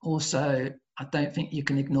got also, I don't think you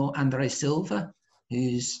can ignore André Silva,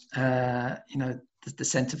 who's, the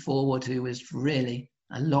centre forward who was really,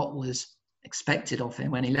 a lot was expected of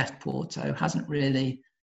him when he left Porto, hasn't really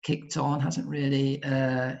kicked on, hasn't really,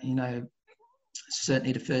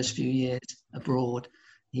 certainly the first few years abroad,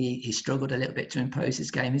 he struggled a little bit to impose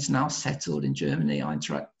his game. He's now settled in Germany,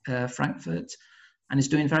 Eintracht Frankfurt, and is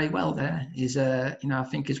doing very well there. He's, I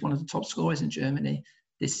think he's one of the top scorers in Germany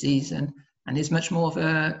this season, and he's much more of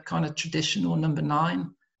a kind of traditional number 9.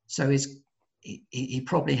 So he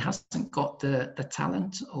probably hasn't got the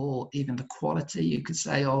talent or even the quality, you could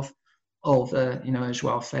say, of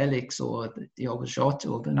João Felix or Diogo Jota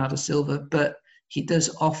or Bernardo Silva, but he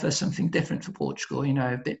does offer something different for Portugal,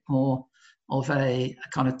 a bit more of a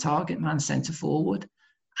kind of target man centre forward,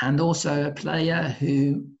 and also a player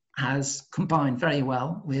who has combined very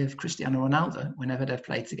well with Cristiano Ronaldo whenever they've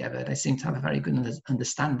played together. They seem to have a very good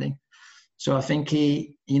understanding. So I think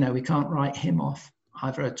we can't write him off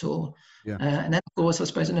either at all. Yeah. And then, of course, I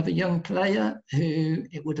suppose another young player who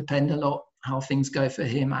it would depend a lot how things go for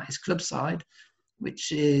him at his club side,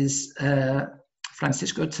 which is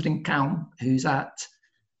Francisco Trincão, who's at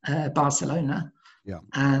Barcelona. Yeah.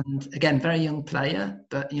 And again, very young player,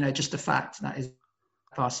 but, just the fact that he's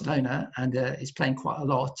at Barcelona and he's playing quite a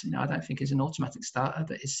lot, I don't think he's an automatic starter,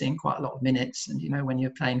 but he's seeing quite a lot of minutes. And, when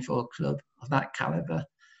you're playing for a club of that caliber,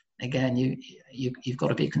 again, you've got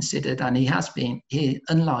to be considered. And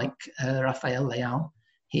unlike Rafael Leão,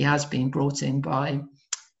 he has been brought in by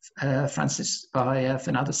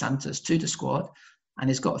Fernando Santos to the squad, and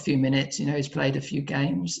he's got a few minutes. He's played a few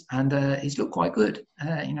games, and he's looked quite good.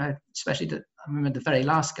 Especially I remember the very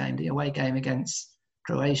last game, the away game against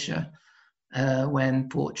Croatia, when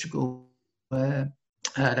Portugal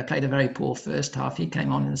they played a very poor first half. He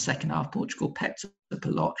came on in the second half. Portugal pecked up a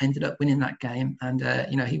lot, ended up winning that game, and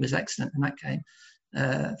he was excellent in that game.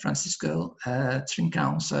 Francisco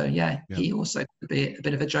Trincão. So he also could be a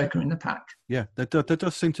bit of a joker in the pack. Yeah, there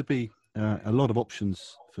does seem to be a lot of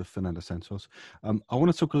options for Fernando Santos. I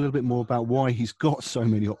want to talk a little bit more about why he's got so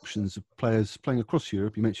many options of players playing across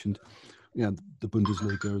Europe. You mentioned the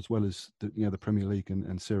Bundesliga as well as the Premier League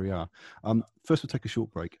and Serie A. First, we'll take a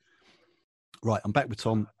short break. Right, I'm back with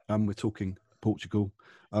Tom. We're talking Portugal.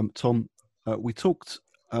 Tom, we talked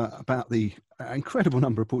about the incredible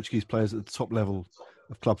number of Portuguese players at the top level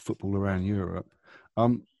of club football around Europe.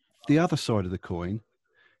 The other side of the coin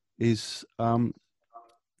is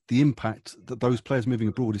the impact that those players moving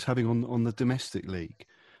abroad is having on the domestic league.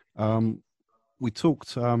 We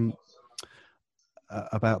talked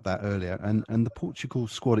about that earlier, and the Portugal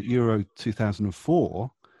squad at Euro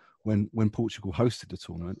 2004, when Portugal hosted the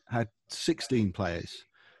tournament, had 16 players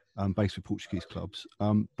based with Portuguese clubs.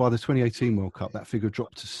 By the 2018 World Cup, that figure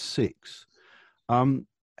dropped to 6.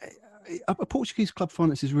 A Portuguese club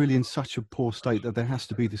finance is really in such a poor state that there has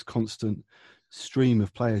to be this constant stream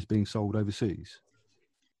of players being sold overseas.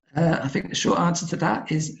 I think the short answer to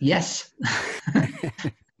that is yes.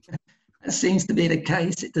 It seems to be the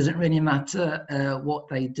case. It doesn't really matter what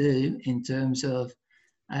they do in terms of,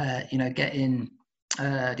 getting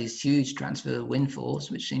these huge transfer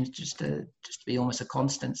windfalls, which seems just to be almost a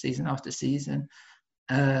constant season after season.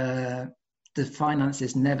 The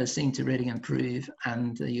finances never seem to really improve,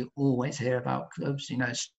 and you always hear about clubs,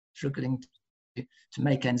 struggling to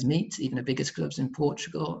make ends meet, even the biggest clubs in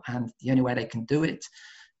Portugal, and the only way they can do it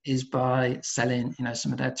is by selling,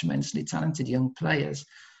 some of their tremendously talented young players.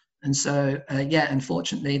 And so,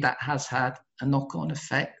 unfortunately, that has had a knock-on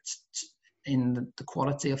effect in the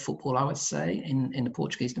quality of football, I would say, in the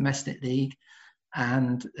Portuguese domestic league,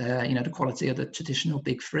 and the quality of the traditional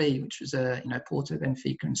big three, which was Porto,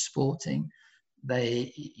 Benfica, and Sporting.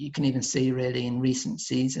 You can even see really in recent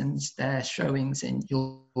seasons their showings in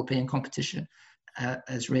European competition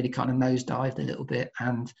has really kind of nosedived a little bit,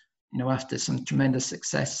 and after some tremendous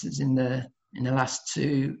successes in the last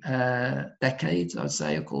 2 decades, I would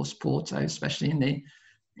say, of course, Porto, especially in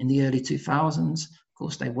the early 2000s. Of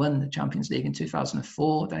course, they won the Champions League in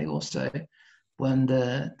 2004. They also won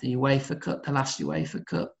the UEFA Cup, the last UEFA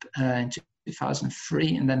Cup in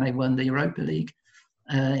 2003, and then they won the Europa League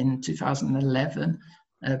in 2011.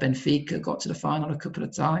 Benfica got to the final a couple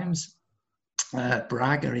of times.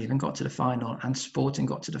 Braga even got to the final, and Sporting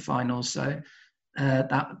got to the final. So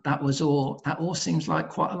that all seems like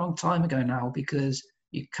quite a long time ago now, because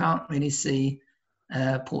you can't really see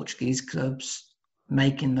Portuguese clubs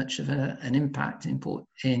making much of an impact in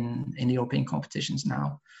the European competitions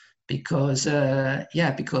now, because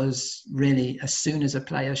really as soon as a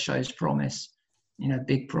player shows promise,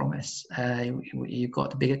 big promise, you've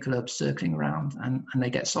got the bigger clubs circling around, and they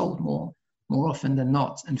get sold more often than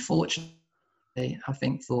not. Unfortunately, I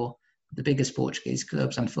think for the biggest Portuguese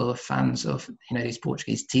clubs and for fans of these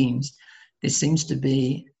Portuguese teams,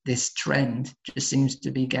 this trend just seems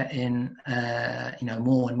to be getting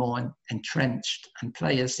more and more entrenched, and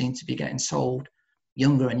players seem to be getting sold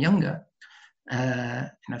younger and younger. Bruno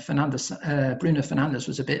Fernandes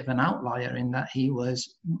was a bit of an outlier in that he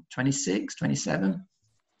was 26, 27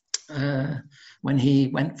 when he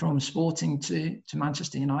went from Sporting to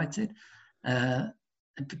Manchester United.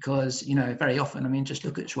 Because, very often, just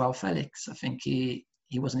look at João Felix. I think he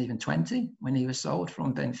wasn't even 20 when he was sold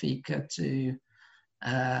from Benfica to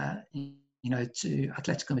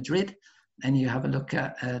Atletico Madrid. And you have a look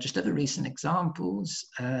at just other recent examples,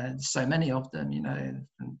 so many of them,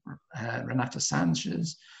 Renato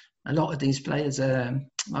Sanches, a lot of these players,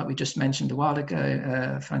 like we just mentioned a while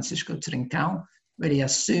ago, Francisco Trincão, really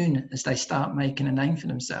as soon as they start making a name for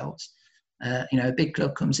themselves, a big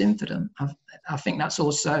club comes in for them. I think that's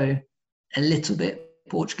also a little bit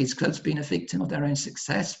Portuguese clubs being a victim of their own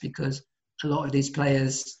success, because a lot of these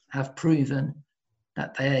players have proven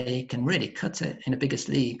that they can really cut it in the biggest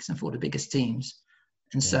leagues and for the biggest teams.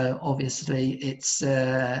 And so obviously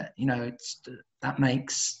that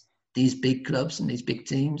makes these big clubs and these big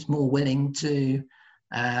teams more willing to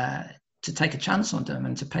take a chance on them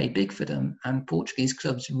and to pay big for them. And Portuguese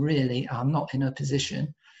clubs really are not in a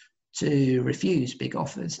position to refuse big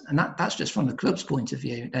offers. And that's just from the club's point of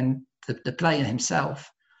view. Then the player himself,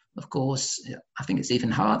 of course, I think it's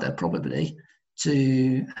even harder probably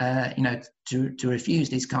to refuse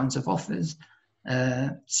these kinds of offers.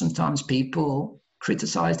 Sometimes people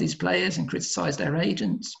criticize these players and criticize their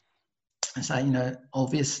agents and say,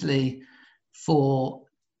 obviously for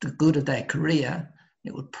the good of their career,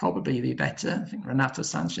 it would probably be better. I think Renato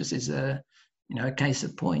Sanches is a case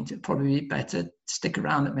of point. It'd probably be better to stick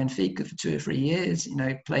around at Benfica for 2 or 3 years,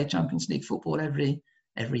 play Champions League football every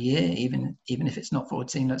year, even if it's not for a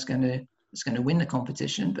team that's going to win the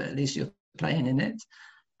competition, but at least you're playing in it,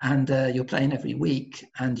 and you're playing every week,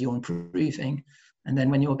 and you're improving. And then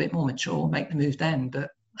when you're a bit more mature, make the move then.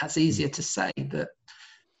 But that's easier to say. But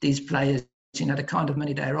these players, the kind of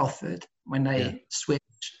money they're offered when they switch,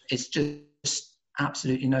 it's just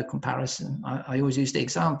absolutely no comparison. I always use the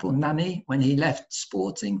example, Nani, when he left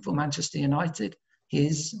Sporting for Manchester United,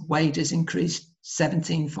 his wages increased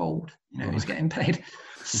 17-fold. He's getting paid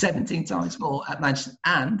 17 times more at Manchester.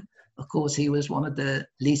 And, of course, he was one of the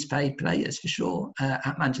least paid players, for sure,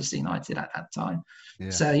 at Manchester United at that time. Yeah.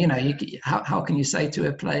 So, how can you say to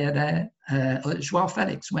a player there, João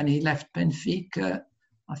Felix, when he left Benfica,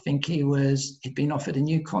 I think he'd been offered a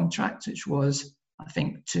new contract, which was, I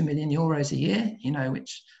think, €2 million a year,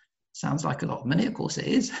 which sounds like a lot of money. Of course it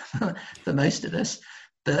is for most of us.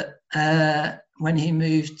 But when he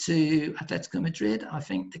moved to Atletico Madrid, I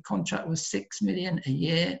think the contract was €6 million a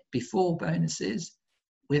year before bonuses,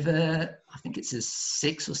 with I think it's a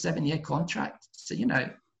 6 or 7 year contract. So,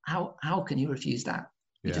 how can you refuse that?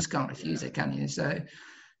 You just can't refuse it, can you?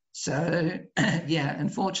 So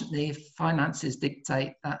unfortunately, finances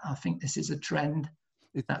dictate that. I think this is a trend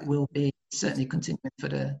that will be certainly continuing for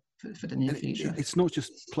the near future. It's not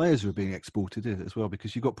just players who are being exported, is it, as well?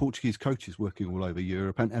 Because you've got Portuguese coaches working all over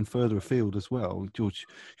Europe and further afield as well.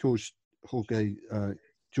 Jorge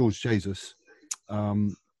Jesus.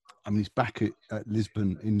 He's back at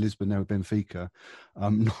Lisbon, in Lisbon now with Benfica.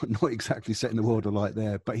 Not exactly setting the world alight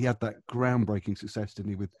there, but he had that groundbreaking success,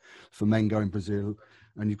 didn't he, with Flamengo in Brazil.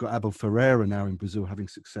 And you've got Abel Ferreira now in Brazil having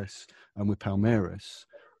success with Palmeiras.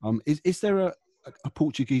 Is there a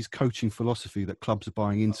Portuguese coaching philosophy that clubs are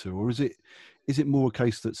buying into, or is it more a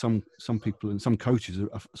case that some people and some coaches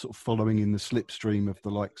are sort of following in the slipstream of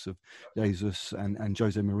the likes of Jesus and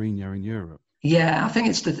Jose Mourinho in Europe? Yeah, I think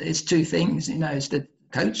it's two things. It's that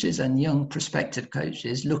coaches and young prospective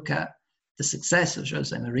coaches look at the success of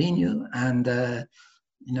Jose Mourinho and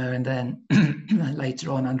then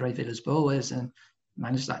later on André Villas-Boas and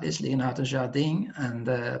managers like this, Leonardo Jardim and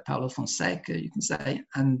Paulo Fonseca, you can say,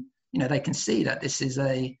 and they can see that this is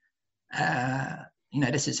a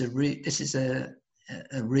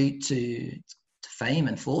route to fame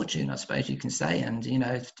and fortune, I suppose you can say. And, you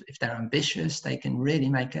know, if they're ambitious, they can really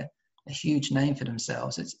make a huge name for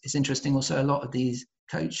themselves. It's interesting also, a lot of these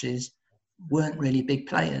coaches weren't really big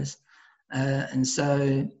players. And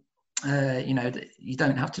so, you know, you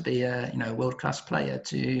don't have to be a world-class player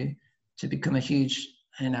to become a huge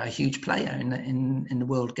player in the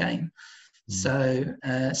world game. So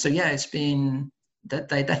yeah, it's been that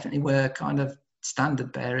they definitely were kind of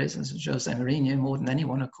standard bearers, as Jose Mourinho, more than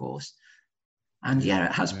anyone, of course. And yeah,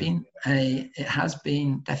 it has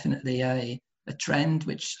been definitely a trend,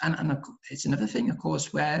 which and it's another thing, of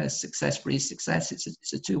course, where success breeds success.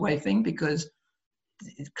 It's a two-way thing, because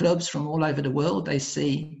clubs from all over the world, they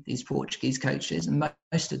see these Portuguese coaches, and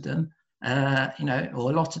most of them, you know,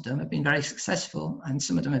 or a lot of them have been very successful, and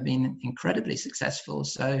some of them have been incredibly successful.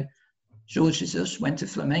 So Jorge Jesus went to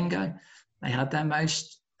Flamengo. They had their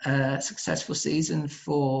most successful season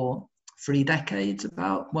for 3 decades,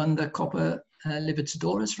 won the Copa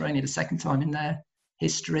Libertadores for only the second time in their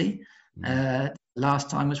history. Last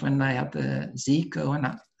time was when they had the Zico and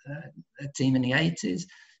that team in the 80s.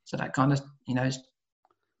 So that kind of, you know,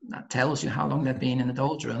 that tells you how long they've been in the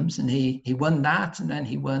doldrums. And he won that, and then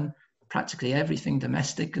he won practically everything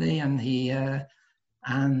domestically, and he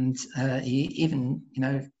even, you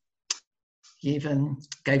know, he even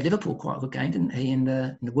gave Liverpool quite a good game, didn't he, in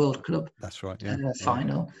the World Club? That's right, yeah.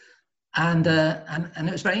 Final. And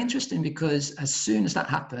it was very interesting, because as soon as that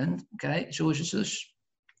happened, okay, Jorge Jesus,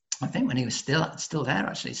 I think when he was still there,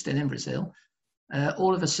 actually, still in Brazil,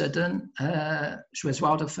 all of a sudden,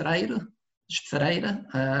 Josualdo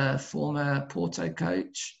Ferreira, former Porto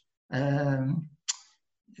coach,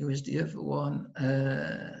 who was the other one?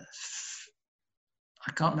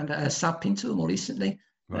 I can't remember. Sab Pinto more recently.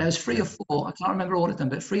 Right. There was 3 or 4. I can't remember all of them,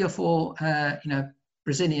 but 3 or 4, you know,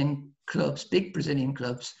 Brazilian clubs, big Brazilian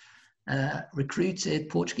clubs, recruited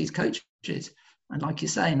Portuguese coaches. And like you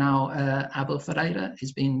say, now Abel Ferreira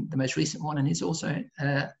has been the most recent one, and he's also,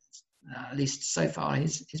 at least so far,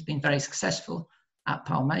 he's been very successful at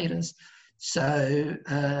Palmeiras. So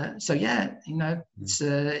yeah, you know,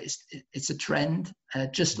 it's a trend,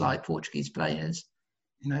 just like Portuguese players.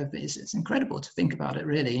 You know, it's incredible to think about it,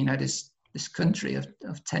 really. You know, this country of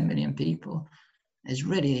 10 million people has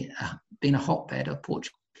really been a hotbed of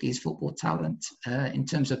Portuguese football talent in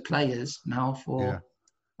terms of players now for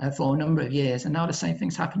a number of years. And now the same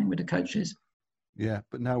thing's happening with the coaches. Yeah,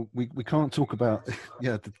 but now we can't talk about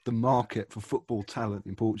the market for football talent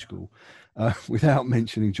in Portugal without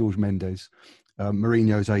mentioning Jorge Mendes,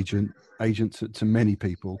 Mourinho's agent to many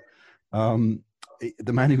people.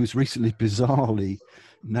 The man who was recently bizarrely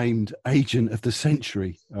named Agent of the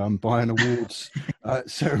Century by an awards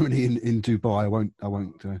ceremony in Dubai. I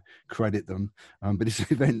won't credit them, but it's an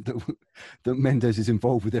event that Mendes is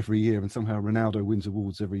involved with every year, and somehow Ronaldo wins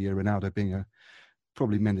awards every year. Ronaldo being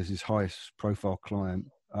probably Mendes' highest profile client.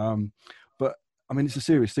 But I mean, it's a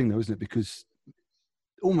serious thing though, isn't it? Because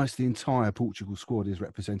almost the entire Portugal squad is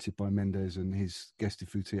represented by Mendes and his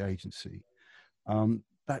Gestifute agency.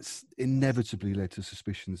 That's inevitably led to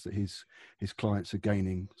suspicions that his clients are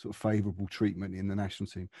gaining sort of favourable treatment in the national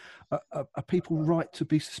team. Are people right to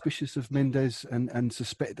be suspicious of Mendes and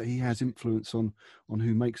suspect that he has influence on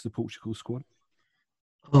who makes the Portugal squad?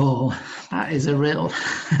 Oh, that is a real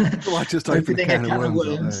well, I just opening a can of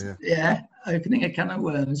worms. Opening a can of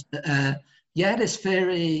worms. But, this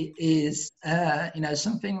theory is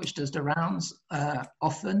something which does the rounds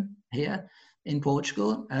often here in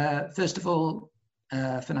Portugal. First of all,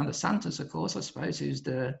 Fernando Santos, of course, I suppose, who's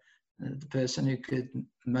the person who could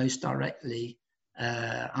most directly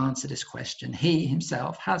answer this question. He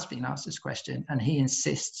himself has been asked this question, and he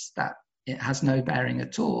insists that it has no bearing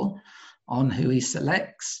at all on who he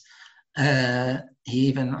selects. I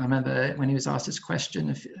remember when he was asked this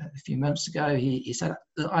question a few months ago, he said,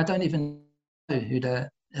 "I don't even know who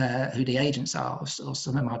the agents are or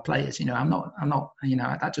some of my players. You know, I'm not. You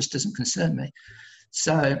know, that just doesn't concern me."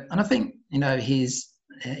 So, and I think, you know, he's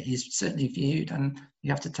certainly viewed, and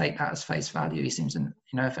you have to take that as face value. He seems a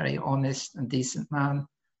very honest and decent man.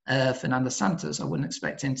 Fernando Santos, I wouldn't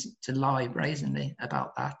expect him to lie brazenly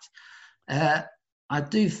about that. I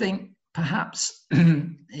do think perhaps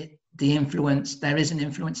the influence, there is an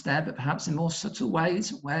influence there, but perhaps in more subtle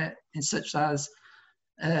ways, such as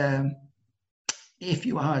if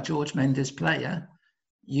you are a Jorge Mendes player,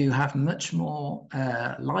 you have much more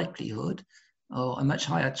likelihood or a much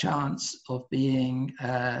higher chance of being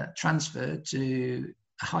transferred to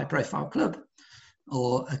a high-profile club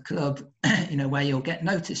or a club, where you'll get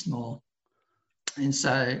noticed more. And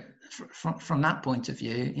so, from that point of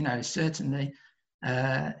view, certainly.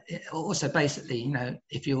 Also, basically,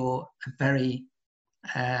 if you're a very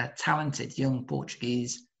talented young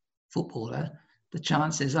Portuguese footballer, the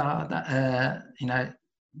chances are that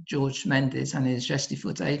Jorge Mendes and his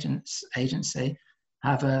Gestifoot agency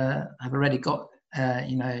have already got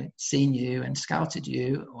seen you and scouted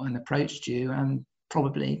you and approached you and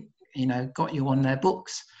probably got you on their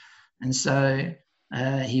books, and so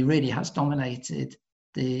he really has dominated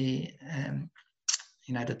the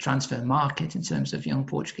the transfer market in terms of young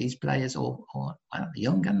Portuguese players, or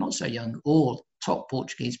young and not so young, all top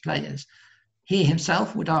Portuguese players. He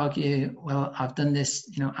himself would argue, well, I've done this,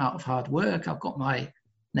 out of hard work. I've got my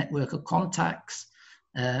network of contacts.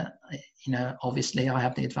 Obviously I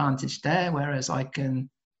have the advantage there, whereas I can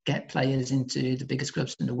get players into the biggest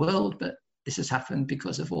clubs in the world. But this has happened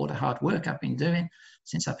because of all the hard work I've been doing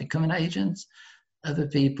since I've become an agent. Other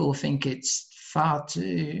people think it's far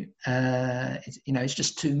too, it's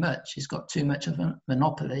just too much. He's got too much of a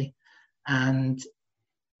monopoly. And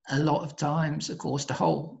a lot of times, of course, the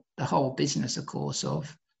whole business, of course,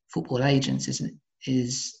 of football agents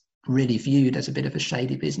is really viewed as a bit of a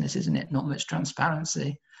shady business, isn't it? Not much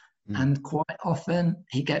transparency. And quite often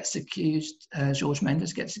he gets accused, Jorge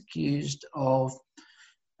Mendes gets accused of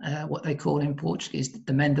what they call in Portuguese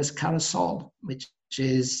the Mendes Carousel, which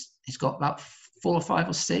is, he's got about 4 or 5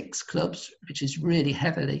 or 6 clubs, which is really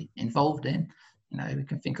heavily involved in. We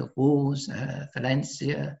can think of Wolves,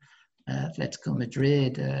 Valencia, Atletico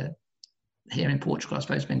Madrid, here in Portugal, I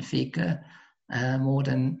suppose Benfica, more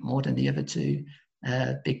than the other 2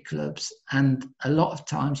 big clubs. And a lot of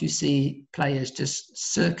times you see players just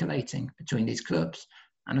circulating between these clubs.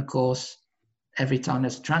 And of course, every time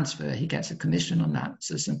there's a transfer, he gets a commission on that.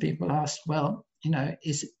 So some people ask, well,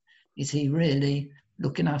 is he really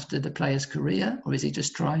looking after the player's career, or is he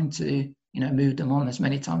just trying to, move them on as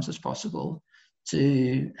many times as possible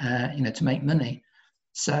to make money?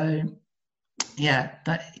 So, yeah,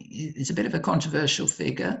 that is a bit of a controversial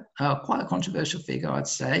figure, quite a controversial figure, I'd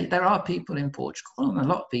say. There are people in Portugal, and a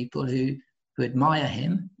lot of people who admire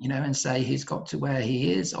him, and say he's got to where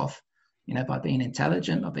he is by being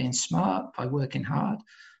intelligent, by being smart, by working hard.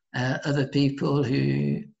 Other people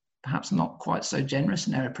who perhaps not quite so generous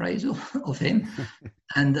in their appraisal of him.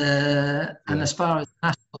 And as far as the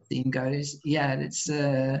national team goes, it's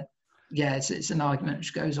an argument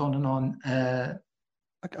which goes on and on.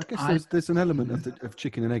 I guess there's an element of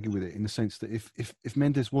chicken and egg with it, in the sense that if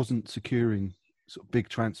Mendes wasn't securing sort of big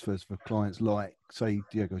transfers for clients like, say,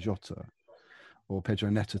 Diego Jota or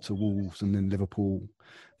Pedro Neto to Wolves and then Liverpool,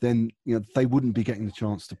 then they wouldn't be getting the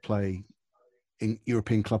chance to play in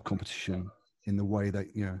European club competition in the way that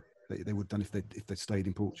they would have done if they stayed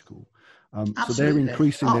in Portugal. So they're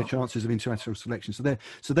increasing their chances of international selection. So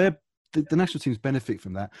they're the national teams benefit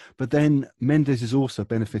from that, but then Mendes is also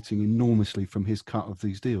benefiting enormously from his cut of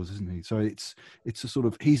these deals, isn't he? So it's a sort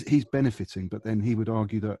of he's benefiting, but then he would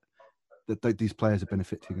argue that these players are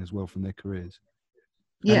benefiting as well from their careers.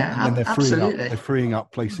 And they're freeing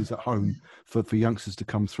up places at home for youngsters to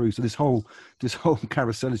come through. So this whole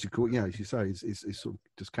carousel, as you say, is sort of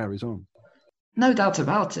just carries on. No doubt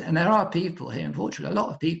about it. And there are people here in Portugal, a lot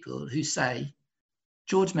of people who say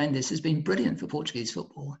Jorge Mendes has been brilliant for Portuguese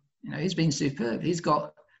football. He's been superb. He's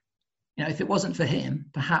got, if it wasn't for him,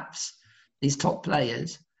 perhaps these top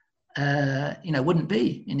players, wouldn't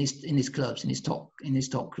be in his clubs, in his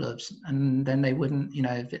top clubs, and then they wouldn't,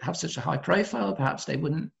 if it have such a high profile, perhaps they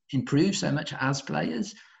wouldn't improve so much as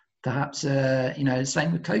players. Perhaps,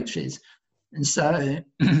 same with coaches, and so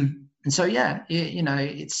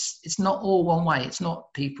it's not all one way. It's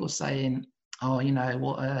not people saying, oh,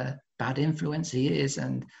 what a bad influence he is,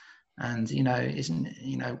 and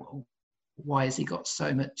why has he got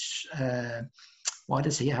so much? Why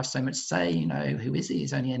does he have so much say? Who is he?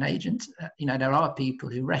 He's only an agent. There are people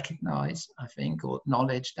who recognise, I think, or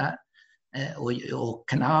acknowledge that, or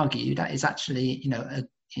can argue that is actually,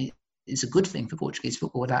 it's a good thing for Portuguese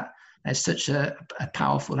football that there's such a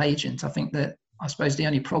powerful agent. I suppose the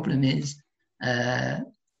only problem is,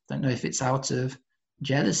 don't know if it's out of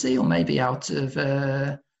jealousy or maybe out of,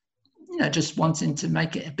 just wanting to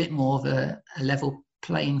make it a bit more of a level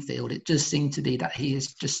playing field. It just seemed to be that he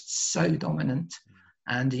is just so dominant,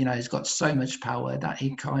 and he's got so much power that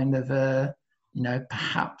he kind of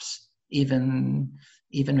perhaps even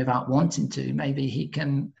without wanting to, maybe he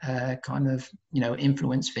can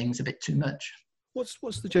influence things a bit too much.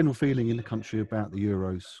 What's the general feeling in the country about the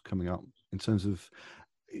Euros coming up, in terms of,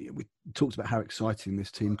 we talked about how exciting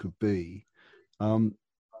this team could be?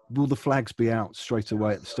 Will the flags be out straight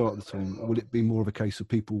away at the start of the tournament? Will it be more of a case of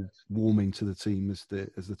people warming to the team as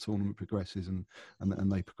the tournament progresses and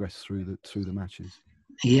they progress through the matches?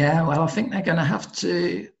 Yeah, well, I think they're going to have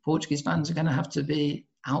to. Portuguese fans are going to have to be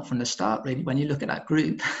out from the start, really. When you look at that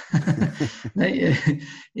group,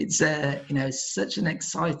 it's such an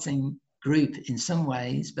exciting group in some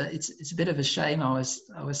ways, but it's a bit of a shame. I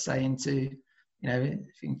was saying to,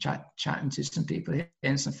 chatting to some people here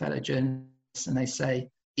and some fellow journalists, and they say,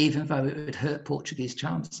 even though it would hurt Portuguese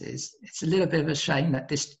chances, it's a little bit of a shame that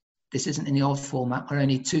this isn't in the old format where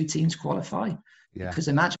only 2 teams qualify. Yeah. Because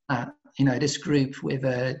imagine that, this group with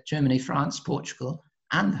Germany, France, Portugal,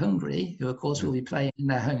 and Hungary, who of course will be playing in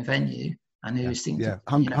their home venue, and who seem to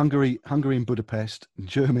Hungary in Budapest,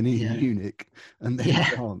 Germany in Munich, and then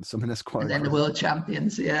France. I mean, that's quite. And then the world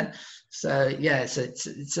champions, So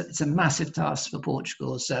it's a massive task for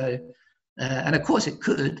Portugal. So, and of course it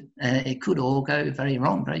could all go very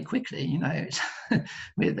wrong very quickly.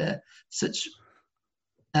 With such.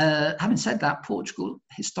 Having said that, Portugal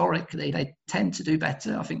historically they tend to do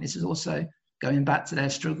better. I think this is also going back to their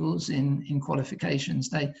struggles in qualifications.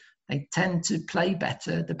 They tend to play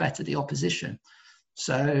better the better the opposition.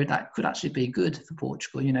 So that could actually be good for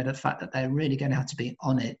Portugal. The fact that they're really going to have to be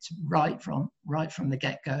on it right from the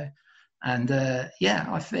get-go. And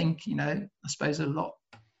I think I suppose a lot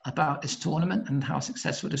about this tournament and how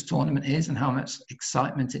successful this tournament is and how much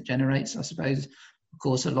excitement it generates. I suppose, of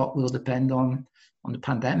course, a lot will depend on the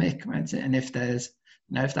pandemic, right? And if there's,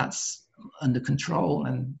 if that's under control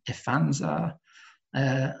and if fans are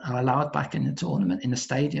allowed back in the tournament, in the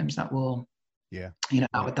stadiums, that will,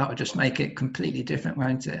 that would just make it completely different,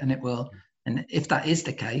 won't it? And it will, and if that is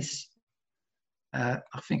the case, I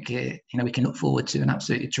think, we can look forward to an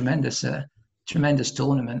absolutely tremendous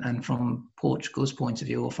tournament. And from Portugal's point of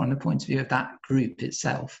view, or from the point of view of that group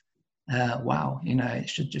itself, it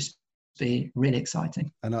should just be really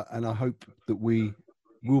exciting. And I hope that we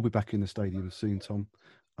will be back in the stadium soon, Tom.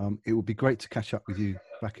 It would be great to catch up with you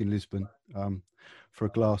back in Lisbon for a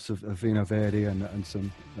glass of Vinho Verde and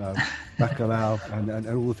some bacalhau and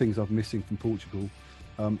all the things I'm missing from Portugal.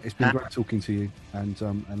 It's been great talking to you,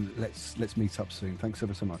 and let's meet up soon. Thanks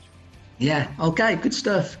ever so much. Yeah, okay, good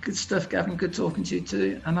stuff, Gavin. Good talking to you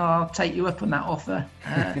too, and I'll take you up on that offer.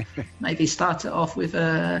 Maybe start it off with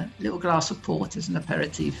a little glass of port as an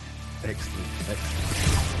aperitif. Excellent.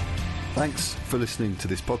 Thanks for listening to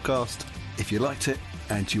this podcast. If you liked it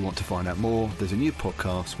and you want to find out more, there's a new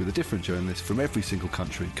podcast with a different journalist from every single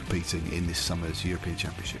country competing in this summer's European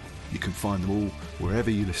Championship. You can find them all wherever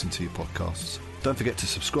you listen to your podcasts. Don't forget to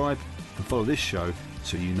subscribe and follow this show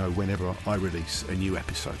so you know whenever I release a new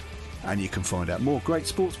episode. And you can find out more great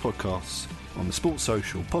sports podcasts on the Sports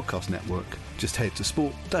Social Podcast Network. Just head to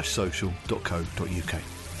sport-social.co.uk.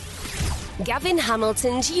 Gavin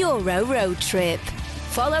Hamilton's Euro Road Trip.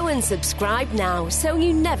 Follow and subscribe now so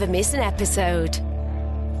you never miss an episode.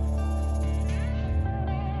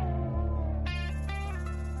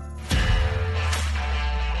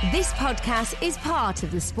 This podcast is part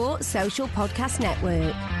of the Sports Social Podcast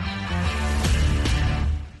Network.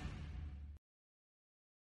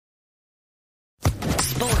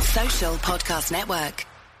 Sports Social Podcast Network.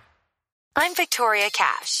 I'm Victoria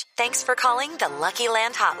Cash. Thanks for calling the Lucky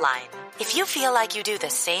Land Hotline. If you feel like you do the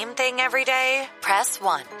same thing every day, press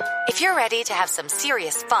 1. If you're ready to have some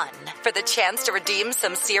serious fun for the chance to redeem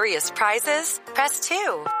some serious prizes, press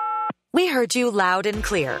 2. We heard you loud and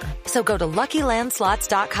clear. So go to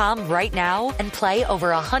LuckyLandSlots.com right now and play over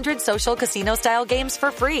 100 social casino-style games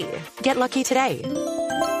for free. Get lucky today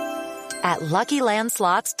at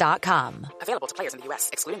LuckyLandSlots.com. Available to players in the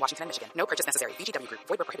U.S., excluding Washington and Michigan. No purchase necessary. VGW Group.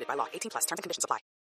 Void where prohibited by law. 18+. Terms and conditions apply.